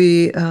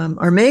we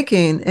are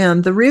making.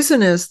 And the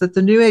reason is that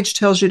the New Age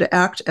tells you to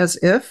act as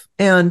if,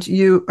 and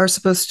you are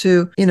supposed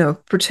to,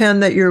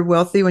 pretend that you're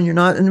wealthy when you're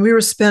not. And we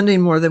were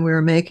spending more than we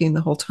were making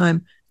the whole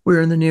time we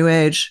were in the New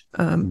Age.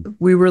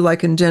 We were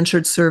like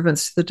indentured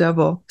servants to the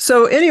devil.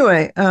 So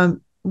anyway,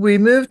 we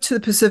moved to the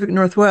Pacific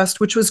Northwest,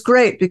 which was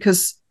great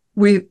because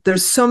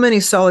there's so many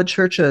solid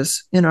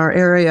churches in our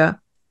area.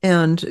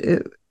 And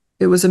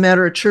it was a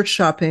matter of church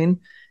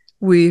shopping.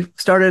 We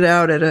started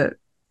out at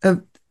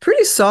a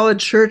pretty solid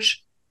church,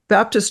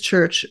 Baptist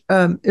church.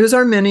 It was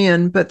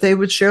Arminian, but they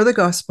would share the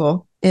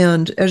gospel.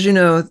 And as you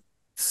know,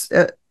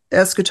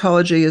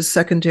 eschatology is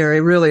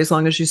secondary, really, as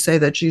long as you say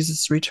that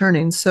Jesus is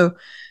returning. So,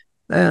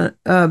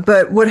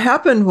 but what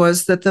happened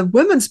was that the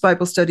women's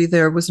Bible study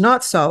there was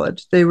not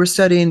solid. They were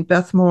studying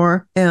Beth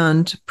Moore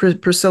and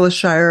Priscilla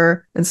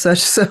Shirer and such.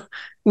 So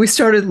we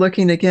started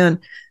looking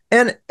again.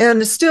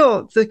 And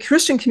still, the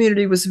Christian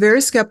community was very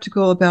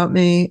skeptical about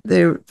me.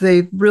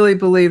 They really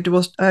believed,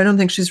 well, I don't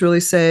think she's really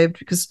saved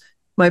because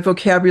my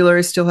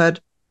vocabulary still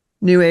had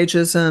New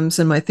Ageisms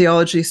and my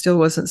theology still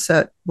wasn't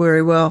set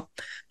very well.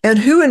 And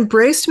who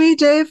embraced me,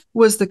 Dave,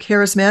 was the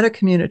charismatic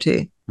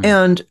community.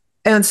 Mm.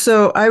 And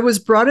so I was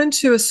brought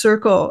into a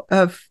circle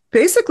of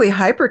basically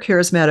hyper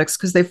charismatics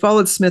because they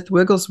followed Smith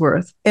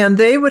Wigglesworth. And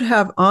they would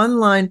have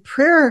online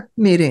prayer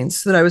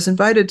meetings that I was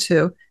invited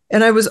to.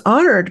 And I was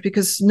honored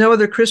because no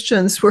other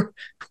Christians were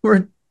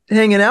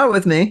hanging out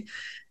with me.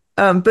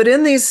 But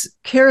in these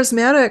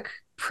charismatic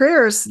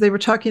prayers, they were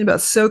talking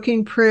about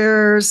soaking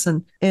prayers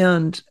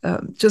and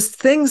just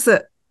things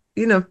that,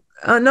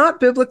 are not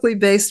biblically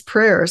based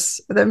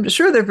prayers. I'm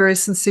sure they're very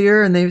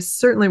sincere and they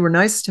certainly were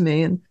nice to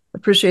me and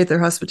appreciate their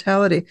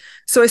hospitality.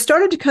 So I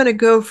started to kind of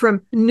go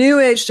from New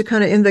Age to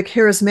kind of in the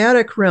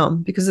charismatic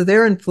realm because of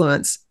their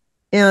influence.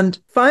 And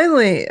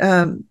finally,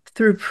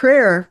 through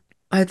prayer,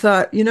 I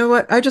thought, you know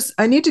what?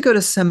 I need to go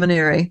to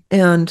seminary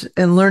and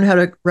learn how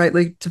to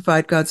rightly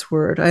divide God's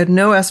word. I had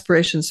no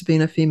aspirations of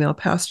being a female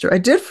pastor. I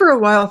did for a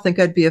while think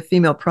I'd be a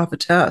female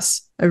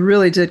prophetess. I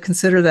really did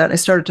consider that. I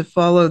started to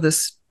follow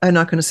this. I'm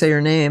not going to say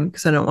her name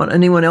because I don't want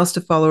anyone else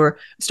to follow her.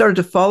 I started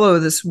to follow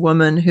this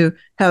woman who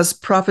has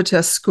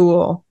prophetess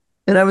school,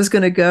 and I was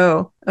going to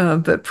go.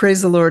 But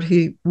praise the Lord,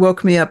 he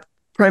woke me up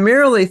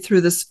primarily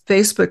through this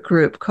Facebook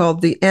group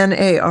called the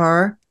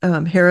NAR,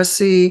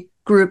 Heresy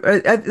Group.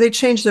 They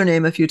changed their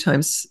name a few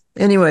times.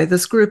 Anyway,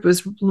 this group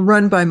was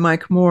run by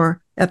Mike Moore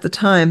at the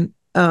time.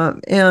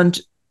 And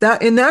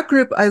that in that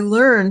group, I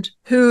learned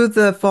who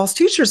the false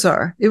teachers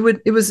are.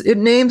 It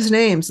names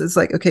names. It's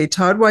like, okay,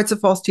 Todd White's a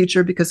false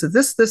teacher because of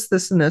this, this,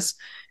 this, and this.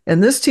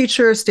 And this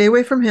teacher, stay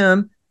away from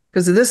him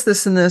because of this,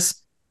 this, and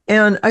this.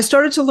 And I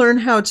started to learn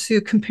how to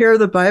compare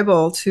the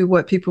Bible to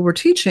what people were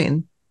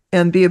teaching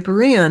and be a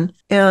Berean.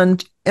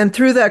 And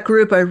through that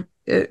group,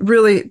 it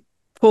really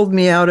pulled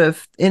me out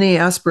of any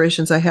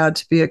aspirations I had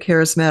to be a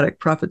charismatic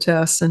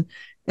prophetess. And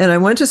I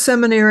went to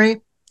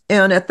seminary.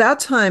 And at that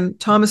time,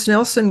 Thomas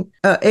Nelson,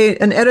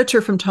 an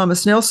editor from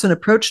Thomas Nelson,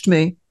 approached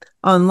me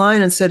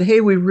online and said, hey,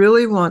 we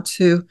really want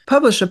to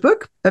publish a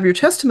book of your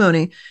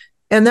testimony.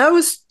 And that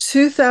was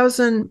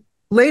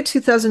late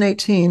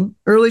 2018,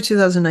 early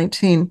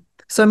 2019.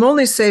 So I'm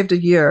only saved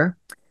a year.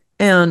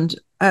 And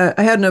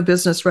I had no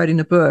business writing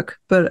a book,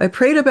 but I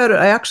prayed about it.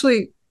 I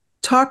actually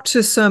talked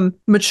to some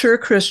mature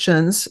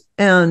Christians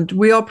and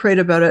we all prayed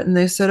about it. And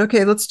they said,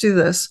 okay, let's do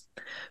this.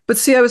 But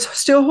see, I was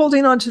still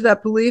holding on to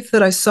that belief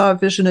that I saw a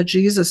vision of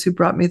Jesus who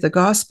brought me the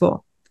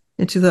gospel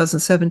in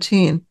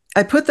 2017.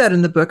 I put that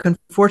in the book,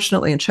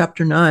 unfortunately, in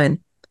chapter 9.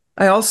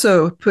 I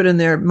also put in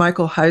there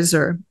Michael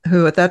Heiser,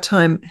 who at that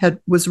time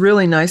was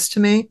really nice to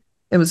me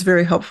and was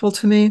very helpful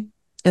to me.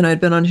 And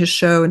I'd been on his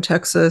show in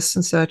Texas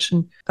and such.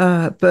 And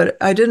but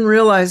I didn't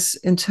realize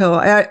until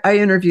I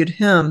interviewed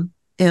him,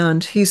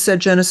 and he said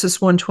Genesis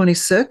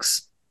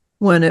 1:26,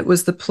 when it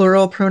was the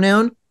plural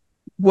pronoun,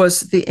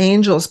 was the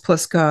angels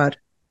plus God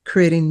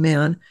creating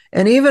man.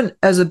 And even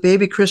as a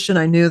baby Christian,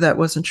 I knew that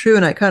wasn't true.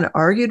 And I kind of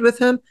argued with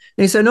him.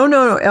 And he said,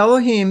 no,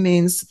 Elohim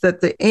means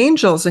that the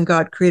angels and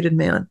God created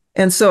man.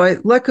 And so I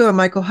let go of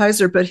Michael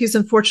Heiser, but he's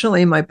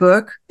unfortunately in my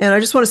book. And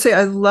I just want to say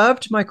I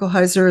loved Michael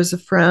Heiser as a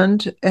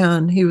friend,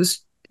 and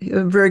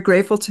I'm very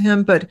grateful to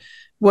him. But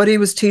what he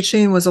was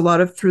teaching was a lot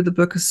of through the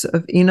books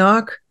of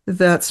Enoch.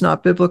 That's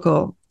not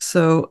biblical.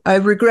 So I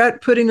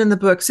regret putting in the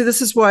book. See,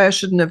 this is why I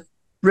shouldn't have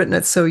written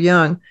it so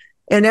young.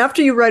 And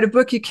after you write a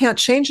book, you can't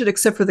change it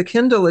except for the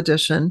Kindle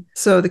edition.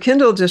 So the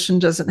Kindle edition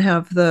doesn't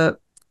have the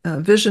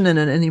vision in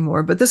it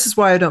anymore. But this is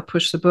why I don't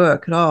push the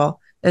book at all.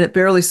 And it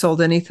barely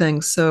sold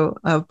anything. So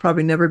I'll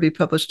probably never be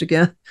published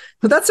again.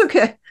 But that's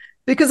okay,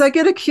 because I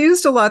get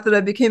accused a lot that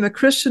I became a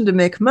Christian to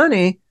make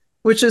money,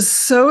 which is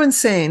so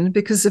insane.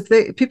 Because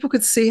if people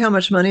could see how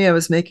much money I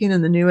was making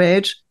in the New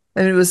Age,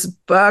 and it was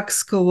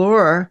bucks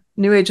galore.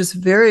 New Age is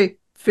very,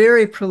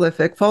 very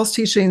prolific. False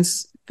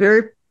teachings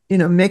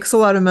makes a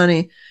lot of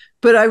money.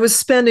 But I was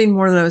spending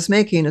more than I was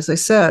making, as I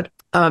said.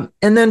 And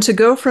then to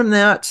go from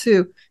that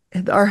to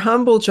our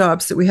humble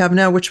jobs that we have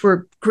now, which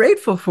we're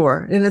grateful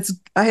for. And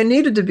I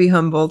needed to be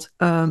humbled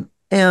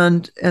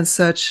and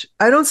such.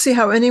 I don't see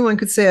how anyone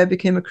could say I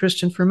became a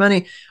Christian for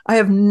money. I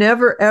have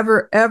never,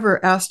 ever,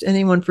 ever asked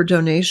anyone for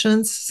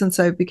donations since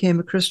I became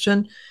a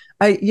Christian.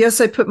 I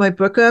put my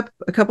book up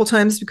a couple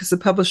times because the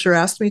publisher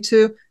asked me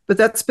to, but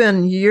that's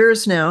been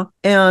years now.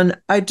 And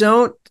I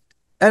don't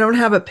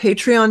have a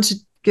Patreon to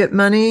get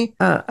money.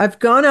 I've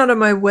gone out of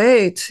my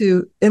way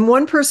and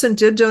one person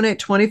did donate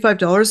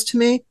 $25 to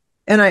me.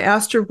 And I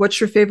asked her,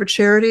 what's your favorite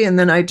charity? And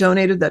then I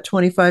donated that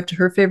 $25 to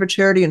her favorite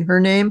charity in her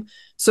name.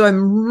 So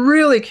I'm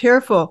really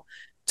careful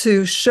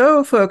to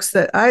show folks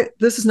that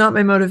this is not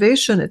my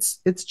motivation.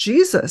 It's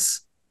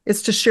Jesus.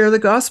 It's to share the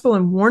gospel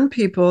and warn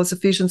people, as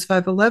Ephesians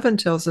 5:11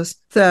 tells us,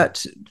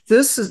 that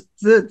this is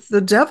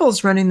the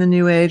devil's running the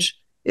New Age.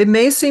 It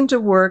may seem to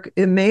work.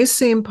 It may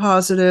seem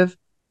positive.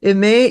 It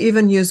may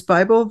even use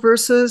Bible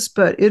verses,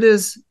 but it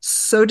is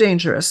so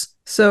dangerous.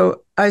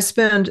 So I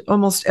spend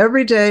almost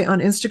every day on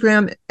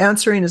Instagram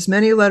answering as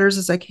many letters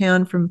as I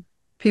can from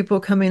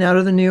people coming out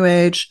of the New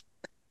Age.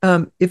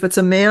 If it's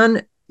a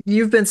man,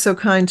 you've been so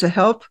kind to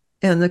help,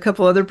 and a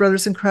couple other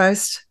brothers in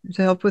Christ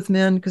to help with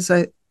men, because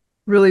I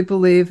really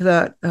believe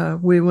that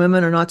we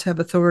women are not to have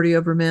authority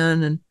over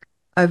men.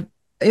 And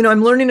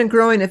I'm learning and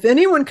growing. If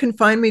anyone can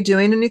find me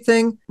doing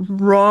anything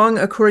wrong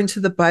according to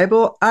the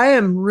Bible, I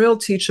am real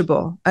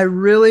teachable. I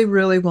really,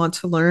 really want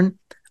to learn.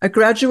 I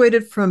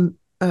graduated from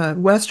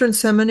Western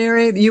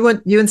Seminary. You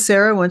and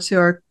Sarah went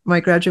to my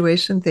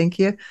graduation. Thank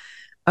you.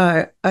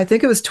 I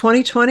think it was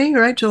 2020,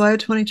 right? July of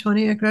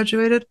 2020, I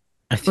graduated.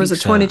 Or was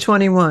it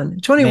 2021?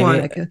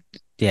 21, I guess.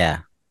 Yeah,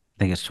 I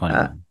think it's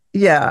 21.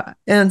 Yeah.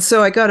 And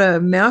so I got a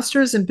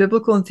master's in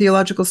biblical and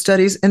theological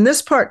studies. And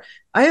this part,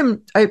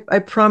 I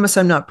promise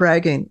I'm not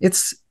bragging.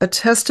 It's a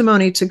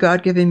testimony to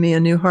God giving me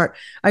a new heart.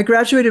 I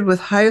graduated with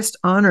highest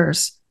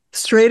honors,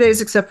 straight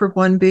A's except for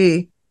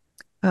 1B.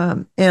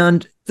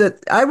 And that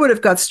I would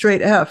have got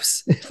straight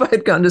F's if I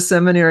had gone to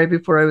seminary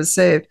before I was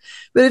saved.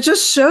 But it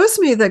just shows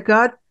me that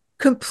God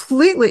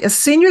completely, a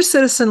senior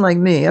citizen like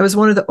me, I was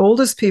one of the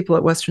oldest people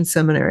at Western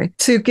Seminary,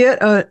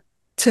 to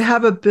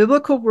have a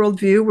biblical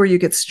worldview where you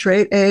get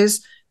straight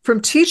A's from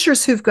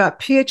teachers who've got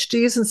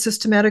PhDs in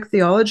systematic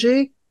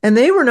theology, and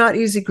they were not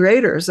easy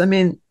graders. I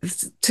mean,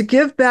 to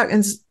give back,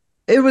 and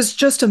it was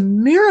just a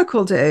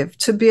miracle, Dave,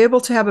 to be able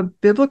to have a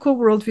biblical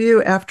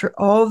worldview after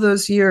all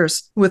those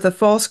years with a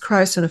false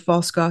Christ and a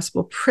false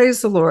gospel.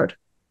 Praise the Lord.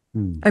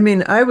 I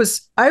mean, I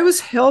was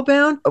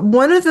hellbound.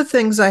 One of the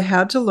things I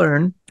had to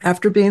learn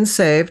after being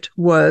saved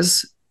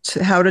was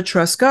how to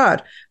trust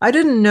God. I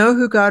didn't know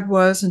who God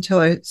was until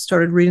I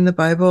started reading the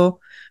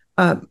Bible.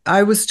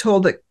 I was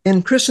told that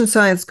in Christian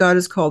Science, God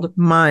is called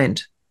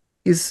mind.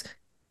 It's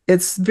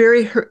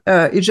very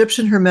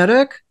Egyptian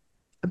Hermetic,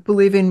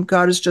 believing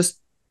God is just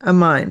a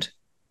mind.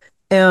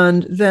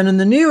 And then in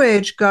the New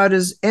Age, God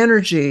is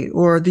energy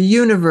or the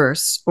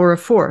universe or a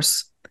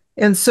force.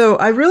 And so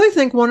I really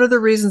think one of the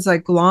reasons I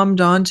glommed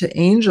on to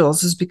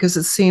angels is because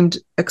it seemed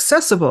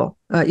accessible,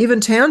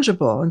 even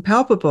tangible and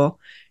palpable.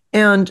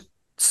 And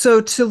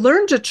so to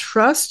learn to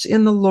trust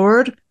in the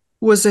Lord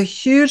was a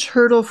huge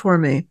hurdle for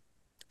me.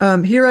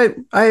 Here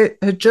I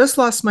had just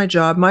lost my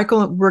job.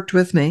 Michael worked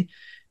with me,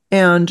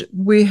 and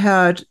we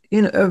had,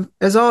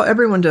 as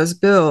everyone does,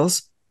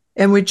 bills.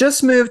 And we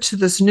just moved to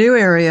this new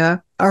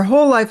area. Our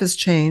whole life has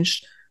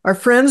changed. Our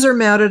friends are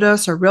mad at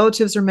us. Our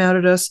relatives are mad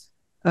at us.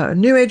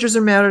 New Agers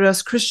are mad at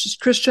us.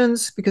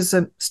 Christians, because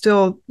I'm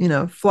still,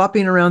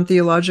 flopping around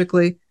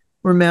theologically,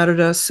 were mad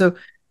at us. So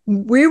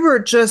we were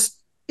just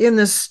in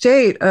this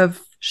state of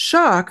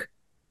shock.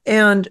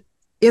 And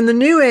in the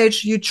New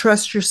Age, you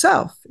trust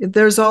yourself.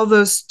 There's all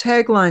those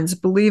taglines: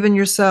 believe in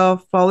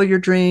yourself, follow your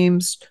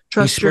dreams,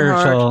 trust your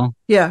heart.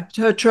 Yeah,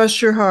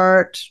 trust your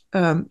heart.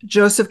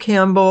 Joseph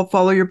Campbell,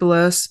 follow your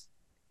bliss.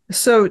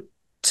 So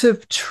to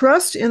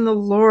trust in the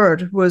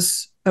Lord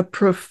was a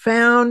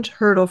profound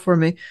hurdle for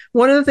me.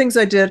 One of the things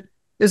I did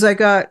is I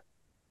got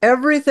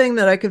everything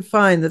that I could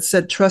find that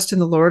said trust in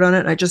the Lord on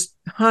it. I just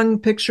hung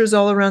pictures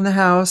all around the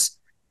house.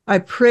 I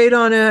prayed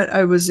on it.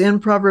 I was in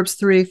Proverbs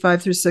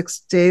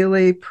 3:5-6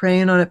 daily,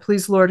 praying on it.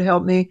 Please, Lord,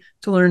 help me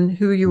to learn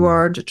who you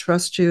are, to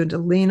trust you, and to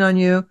lean on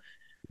you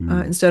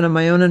instead of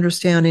my own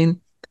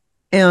understanding.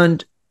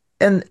 And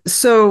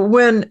so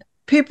when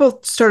people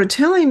started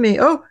telling me,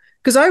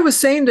 because I was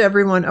saying to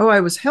everyone,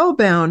 I was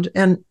hellbound,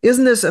 and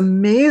isn't this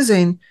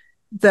amazing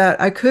that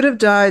I could have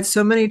died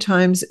so many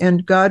times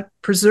and God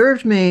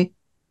preserved me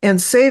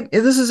and saved.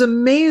 This is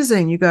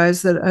amazing, you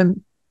guys, that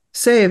I'm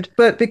saved.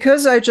 But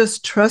because I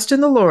just trust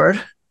in the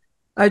Lord,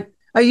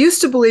 I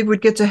used to believe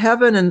we'd get to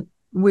heaven and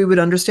we would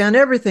understand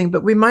everything,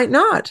 but we might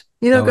not.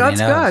 God's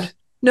God.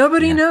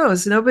 Nobody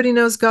knows. Nobody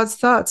knows God's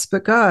thoughts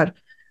but God.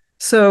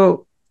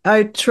 So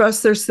I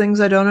trust there's things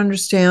I don't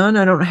understand.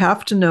 I don't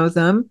have to know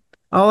them.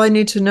 All I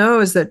need to know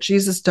is that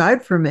Jesus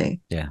died for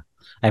me. Yeah.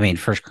 I mean,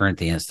 1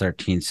 Corinthians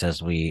 13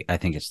 says I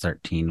think it's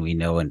 13, we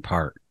know in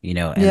part, and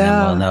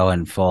then we'll know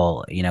in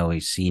full. We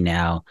see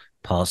now,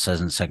 Paul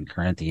says in 2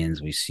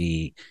 Corinthians, we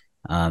see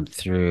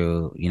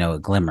through, a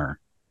glimmer,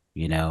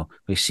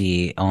 we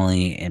see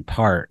only in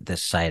part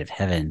this side of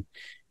heaven.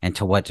 And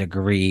to what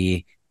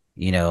degree,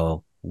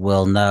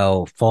 we'll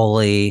know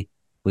fully,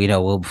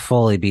 we'll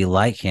fully be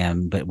like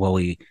him, but will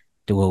we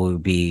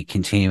be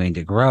continuing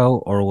to grow,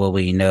 or will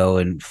we know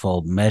in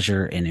full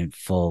measure and in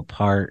full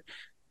part?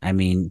 I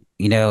mean,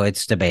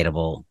 it's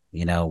debatable,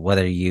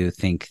 whether you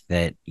think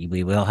that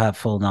we will have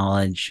full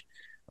knowledge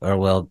or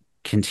will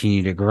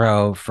continue to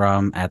grow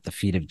from at the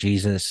feet of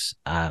Jesus.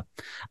 I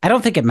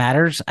don't think it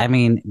matters. I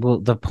mean,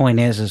 the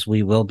point is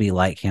we will be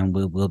like him.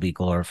 We will be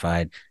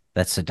glorified.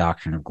 That's the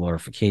doctrine of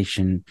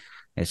glorification.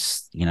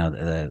 It's,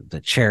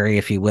 the cherry,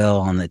 if you will,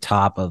 on the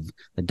top of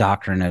the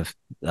doctrine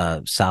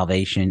of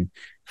salvation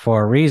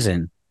for a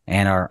reason,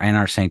 and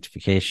our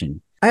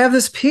sanctification. I have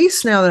this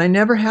peace now that I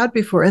never had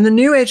before. In the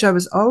New Age, I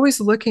was always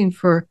looking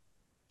for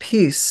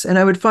peace, and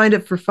I would find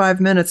it for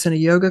 5 minutes in a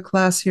yoga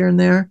class here and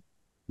there.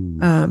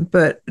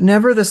 But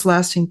never this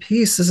lasting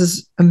peace. This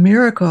is a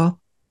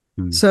miracle.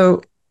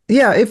 So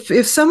yeah,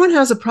 if someone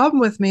has a problem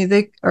with me,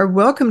 they are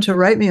welcome to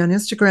write me on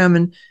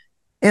Instagram.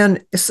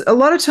 And a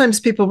lot of times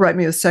people write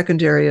me with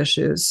secondary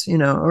issues,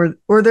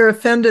 or they're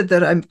offended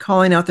that I'm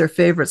calling out their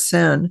favorite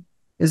sin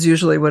is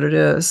usually what it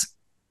is.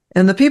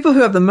 And the people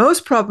who have the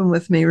most problem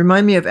with me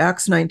remind me of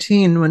Acts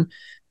 19 when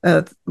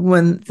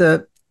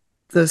the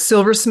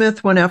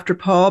silversmith went after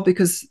Paul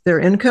because their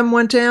income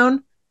went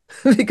down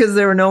because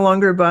they were no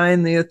longer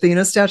buying the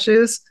Athena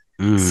statues.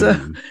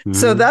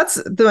 So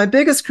that's my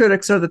biggest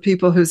critics are the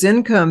people whose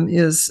income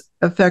is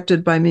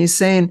affected by me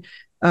saying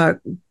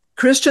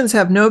Christians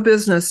have no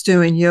business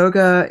doing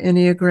yoga,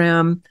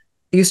 Enneagram,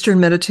 Eastern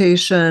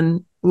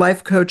meditation,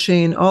 life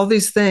coaching, all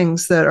these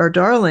things that are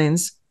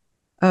darlings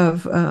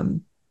of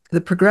the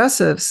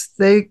progressives.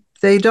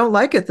 They don't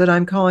like it that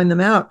I'm calling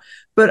them out.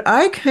 But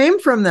I came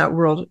from that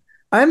world.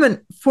 I'm a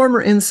former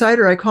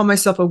insider. I call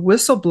myself a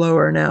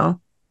whistleblower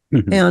now.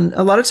 And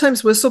a lot of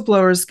times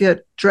whistleblowers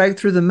get dragged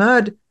through the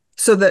mud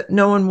so that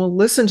no one will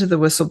listen to the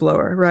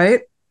whistleblower,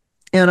 right?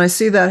 And I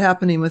see that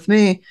happening with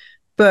me.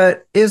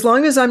 But as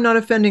long as I'm not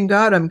offending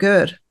God, I'm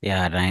good.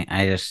 Yeah, and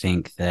I just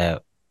think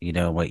that,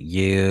 what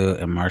you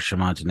and Marsha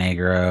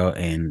Montenegro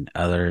and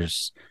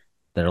others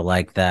that are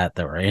like that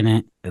were in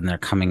it and they're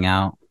coming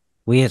out,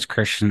 we as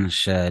Christians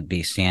should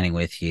be standing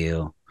with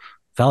you,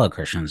 fellow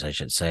Christians, I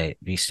should say,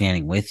 be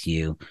standing with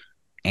you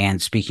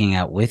and speaking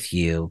out with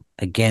you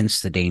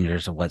against the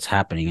dangers of what's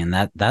happening.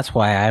 And that's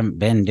why I've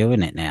been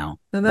doing it now.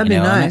 And that'd be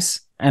nice.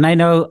 And I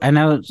know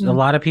a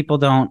lot of people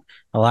don't,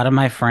 a lot of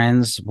my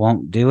friends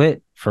won't do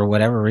it for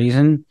whatever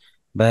reason,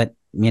 but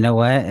you know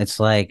what? It's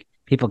like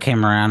people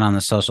came around on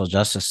the social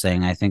justice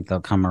thing. I think they'll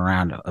come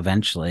around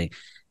eventually.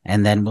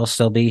 And then we'll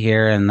still be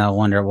here, and they'll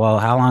wonder, well,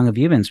 how long have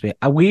you been speaking?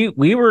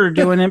 We were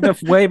doing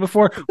it way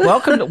before.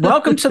 Welcome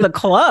to the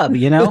club,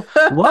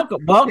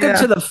 welcome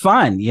to the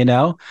fun,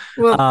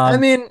 Well, I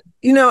mean,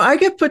 I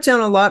get put down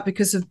a lot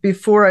because of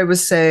before I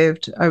was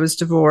saved, I was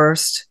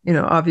divorced.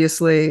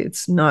 Obviously,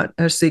 it's not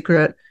a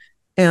secret,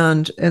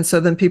 and so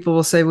then people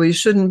will say, well, you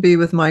shouldn't be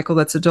with Michael.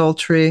 That's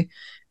adultery.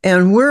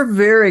 And we're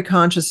very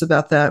conscious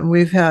about that. And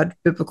we've had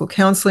biblical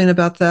counseling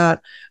about that.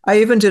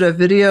 I even did a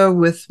video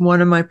with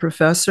one of my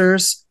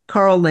professors,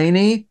 Carl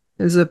Laney,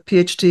 who's a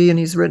PhD, and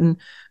he's written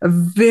a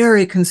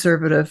very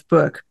conservative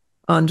book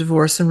on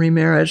divorce and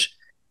remarriage.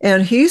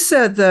 And he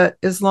said that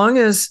as long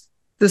as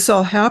this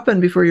all happened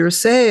before you were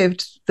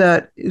saved,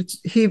 that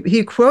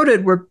he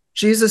quoted where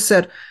Jesus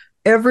said,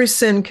 every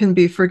sin can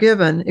be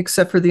forgiven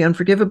except for the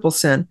unforgivable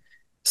sin.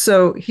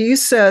 So he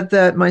said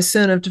that my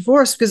sin of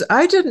divorce, because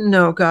I didn't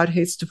know God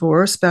hates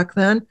divorce back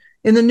then.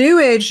 In the New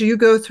Age, you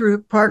go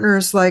through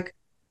partners like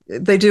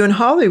they do in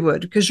Hollywood,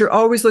 because you're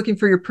always looking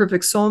for your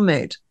perfect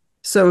soulmate.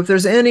 So if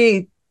there's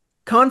any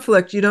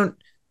conflict, you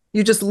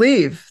just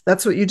leave.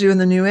 That's what you do in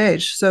the New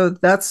Age. So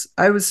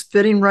I was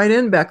fitting right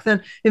in back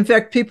then. In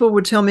fact, people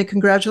would tell me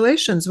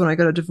congratulations when I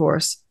got a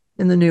divorce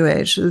in the New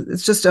Age.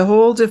 It's just a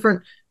whole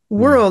different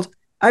world.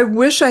 I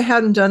wish I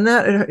hadn't done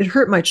that. It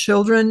hurt my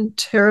children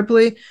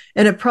terribly,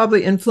 and it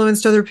probably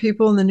influenced other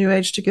people in the New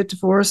Age to get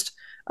divorced.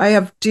 I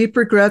have deep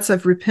regrets.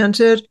 I've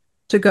repented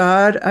to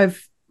God.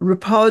 I've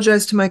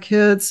apologized to my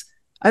kids.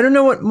 I don't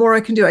know what more I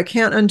can do. I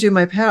can't undo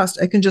my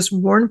past. I can just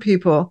warn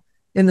people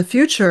in the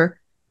future,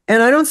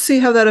 and I don't see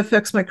how that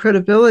affects my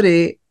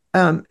credibility.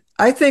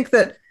 I think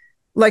that,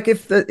 like,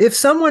 if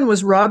someone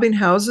was robbing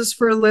houses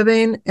for a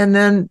living and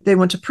then they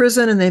went to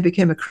prison and they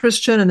became a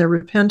Christian and they're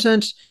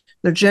repentant,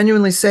 they're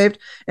genuinely saved,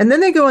 and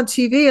then they go on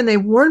TV and they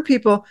warn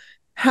people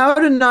how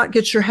to not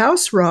get your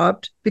house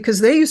robbed because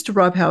they used to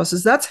rob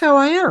houses. That's how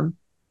I am.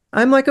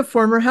 I'm like a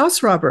former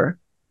house robber.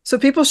 So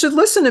people should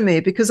listen to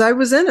me because I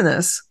was in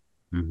this.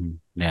 Mm-hmm.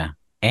 Yeah.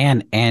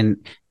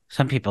 And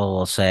some people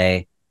will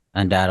say,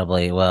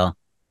 undoubtedly, well,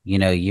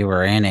 you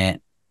were in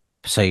it,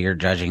 so you're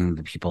judging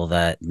the people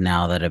that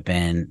have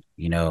been,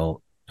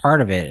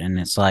 part of it. And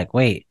it's like,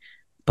 wait,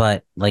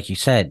 but like you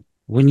said,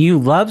 when you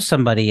love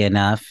somebody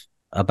enough,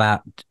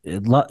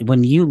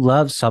 when you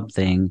love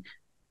something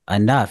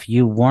enough,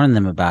 you warn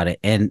them about it,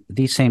 and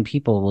these same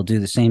people will do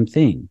the same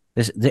thing.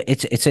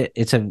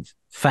 It's a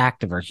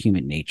fact of our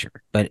human nature.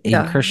 But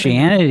in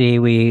Christianity,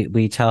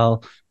 we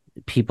tell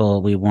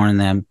people, we warn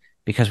them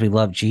because we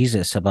love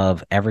Jesus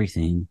above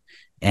everything,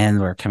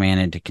 and we're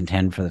commanded to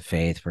contend for the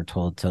faith. We're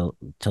told to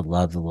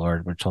love the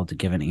Lord. We're told to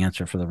give an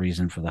answer for the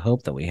reason for the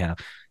hope that we have.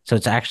 So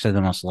it's actually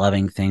the most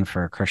loving thing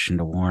for a Christian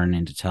to warn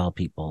and to tell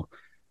people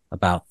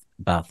about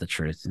the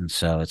truth. And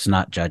so it's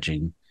not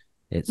judging.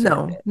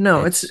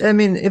 I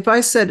mean, if I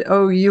said,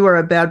 oh, you are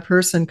a bad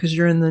person because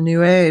you're in the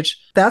New Age,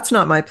 that's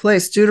not my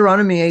place.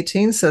 Deuteronomy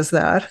 18 says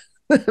that,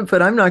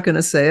 but I'm not going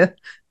to say it.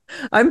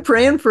 I'm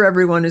praying for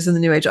everyone who's in the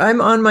New Age. I'm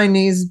on my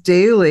knees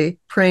daily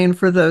praying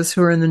for those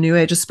who are in the New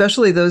Age,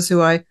 especially those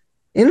who I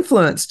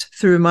influenced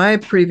through my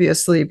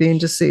previously being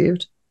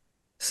deceived.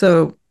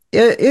 So,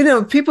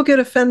 people get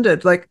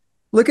offended. Like,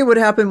 look at what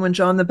happened when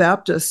John the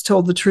Baptist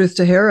told the truth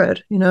to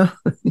Herod.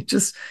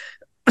 Just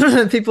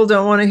people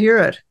don't want to hear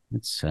it.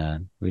 It's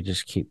sad. We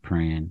just keep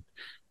praying.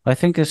 Well, I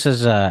think this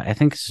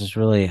is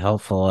really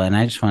helpful, and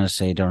I just want to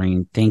say,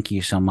 Doreen, thank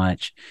you so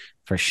much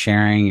for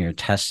sharing your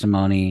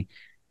testimony.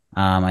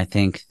 I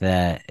think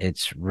that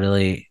it's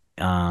really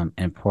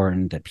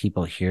important that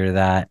people hear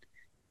that.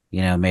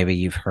 Maybe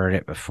you've heard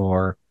it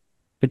before,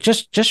 but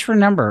just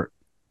remember,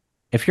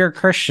 if you're a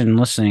Christian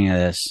listening to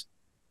this,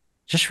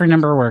 just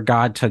remember where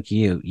God took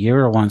you. You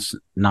were once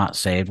not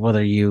saved,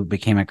 whether you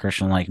became a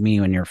Christian like me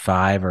when you're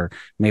 5, or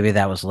maybe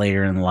that was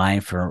later in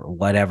life or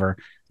whatever.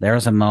 There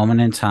was a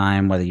moment in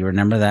time, whether you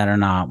remember that or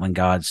not, when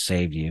God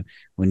saved you,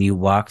 when you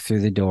walked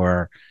through the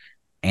door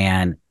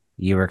and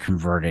you were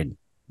converted.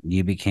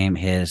 You became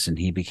his and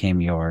he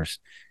became yours.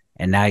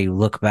 And now you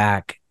look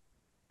back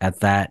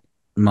at that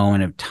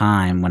moment of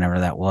time,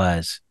 whenever that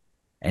was,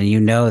 and you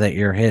know that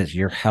you're his.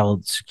 You're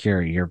held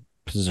secure. You're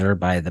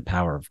preserved by the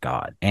power of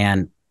God.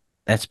 And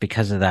that's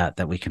because of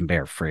that we can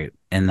bear fruit.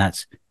 And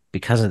that's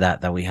because of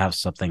that we have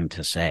something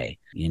to say,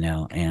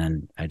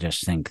 and I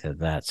just think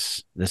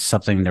that's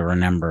something to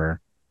remember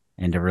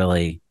and to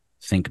really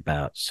think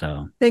about.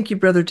 So thank you,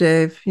 Brother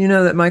Dave. You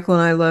know that Michael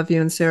and I love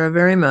you and Sarah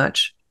very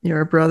much.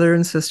 You're a brother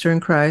and sister in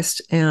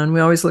Christ, and we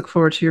always look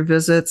forward to your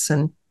visits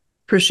and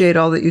appreciate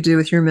all that you do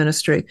with your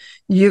ministry.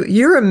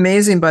 You're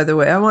amazing, by the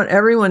way. I want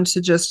everyone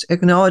to just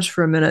acknowledge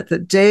for a minute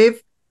that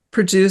Dave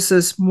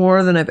produces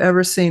more than I've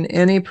ever seen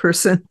any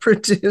person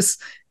produce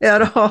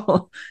at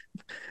all.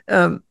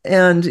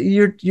 And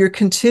you're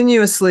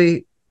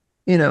continuously,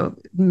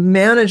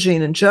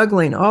 managing and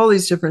juggling all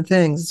these different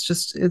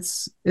things.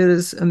 It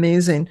is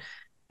amazing.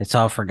 It's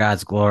all for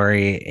God's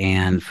glory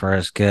and for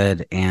his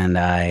good. And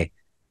I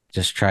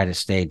just try to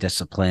stay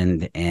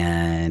disciplined.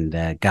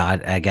 And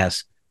God, I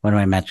guess one of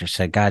my mentors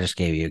said, God just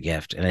gave you a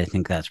gift. And I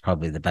think that's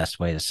probably the best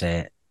way to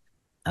say it.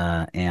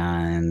 I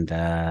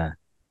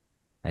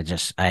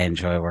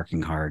enjoy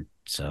working hard.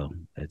 So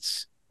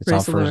it's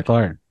all for his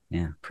glory.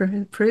 Yeah.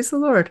 Praise the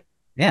Lord.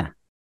 Yeah.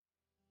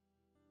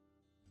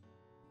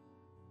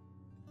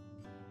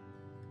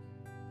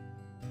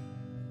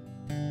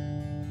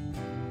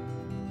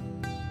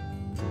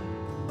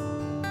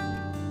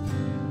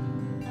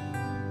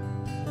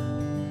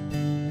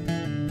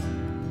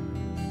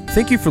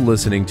 Thank you for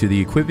listening to the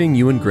Equipping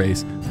You in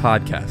Grace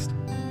podcast.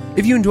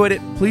 If you enjoyed it,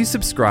 please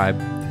subscribe,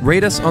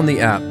 rate us on the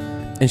app,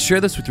 and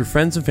share this with your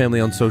friends and family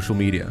on social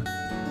media.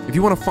 If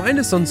you want to find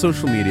us on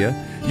social media,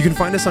 you can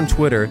find us on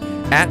Twitter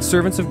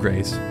 @Servants of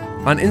Grace,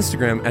 on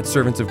Instagram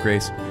 @Servants of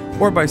Grace,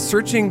 or by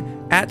searching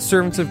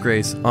 @Servants of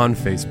Grace on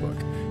Facebook.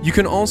 You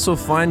can also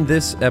find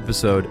this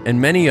episode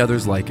and many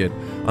others like it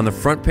on the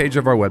front page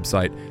of our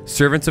website,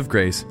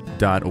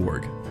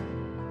 servantsofgrace.org.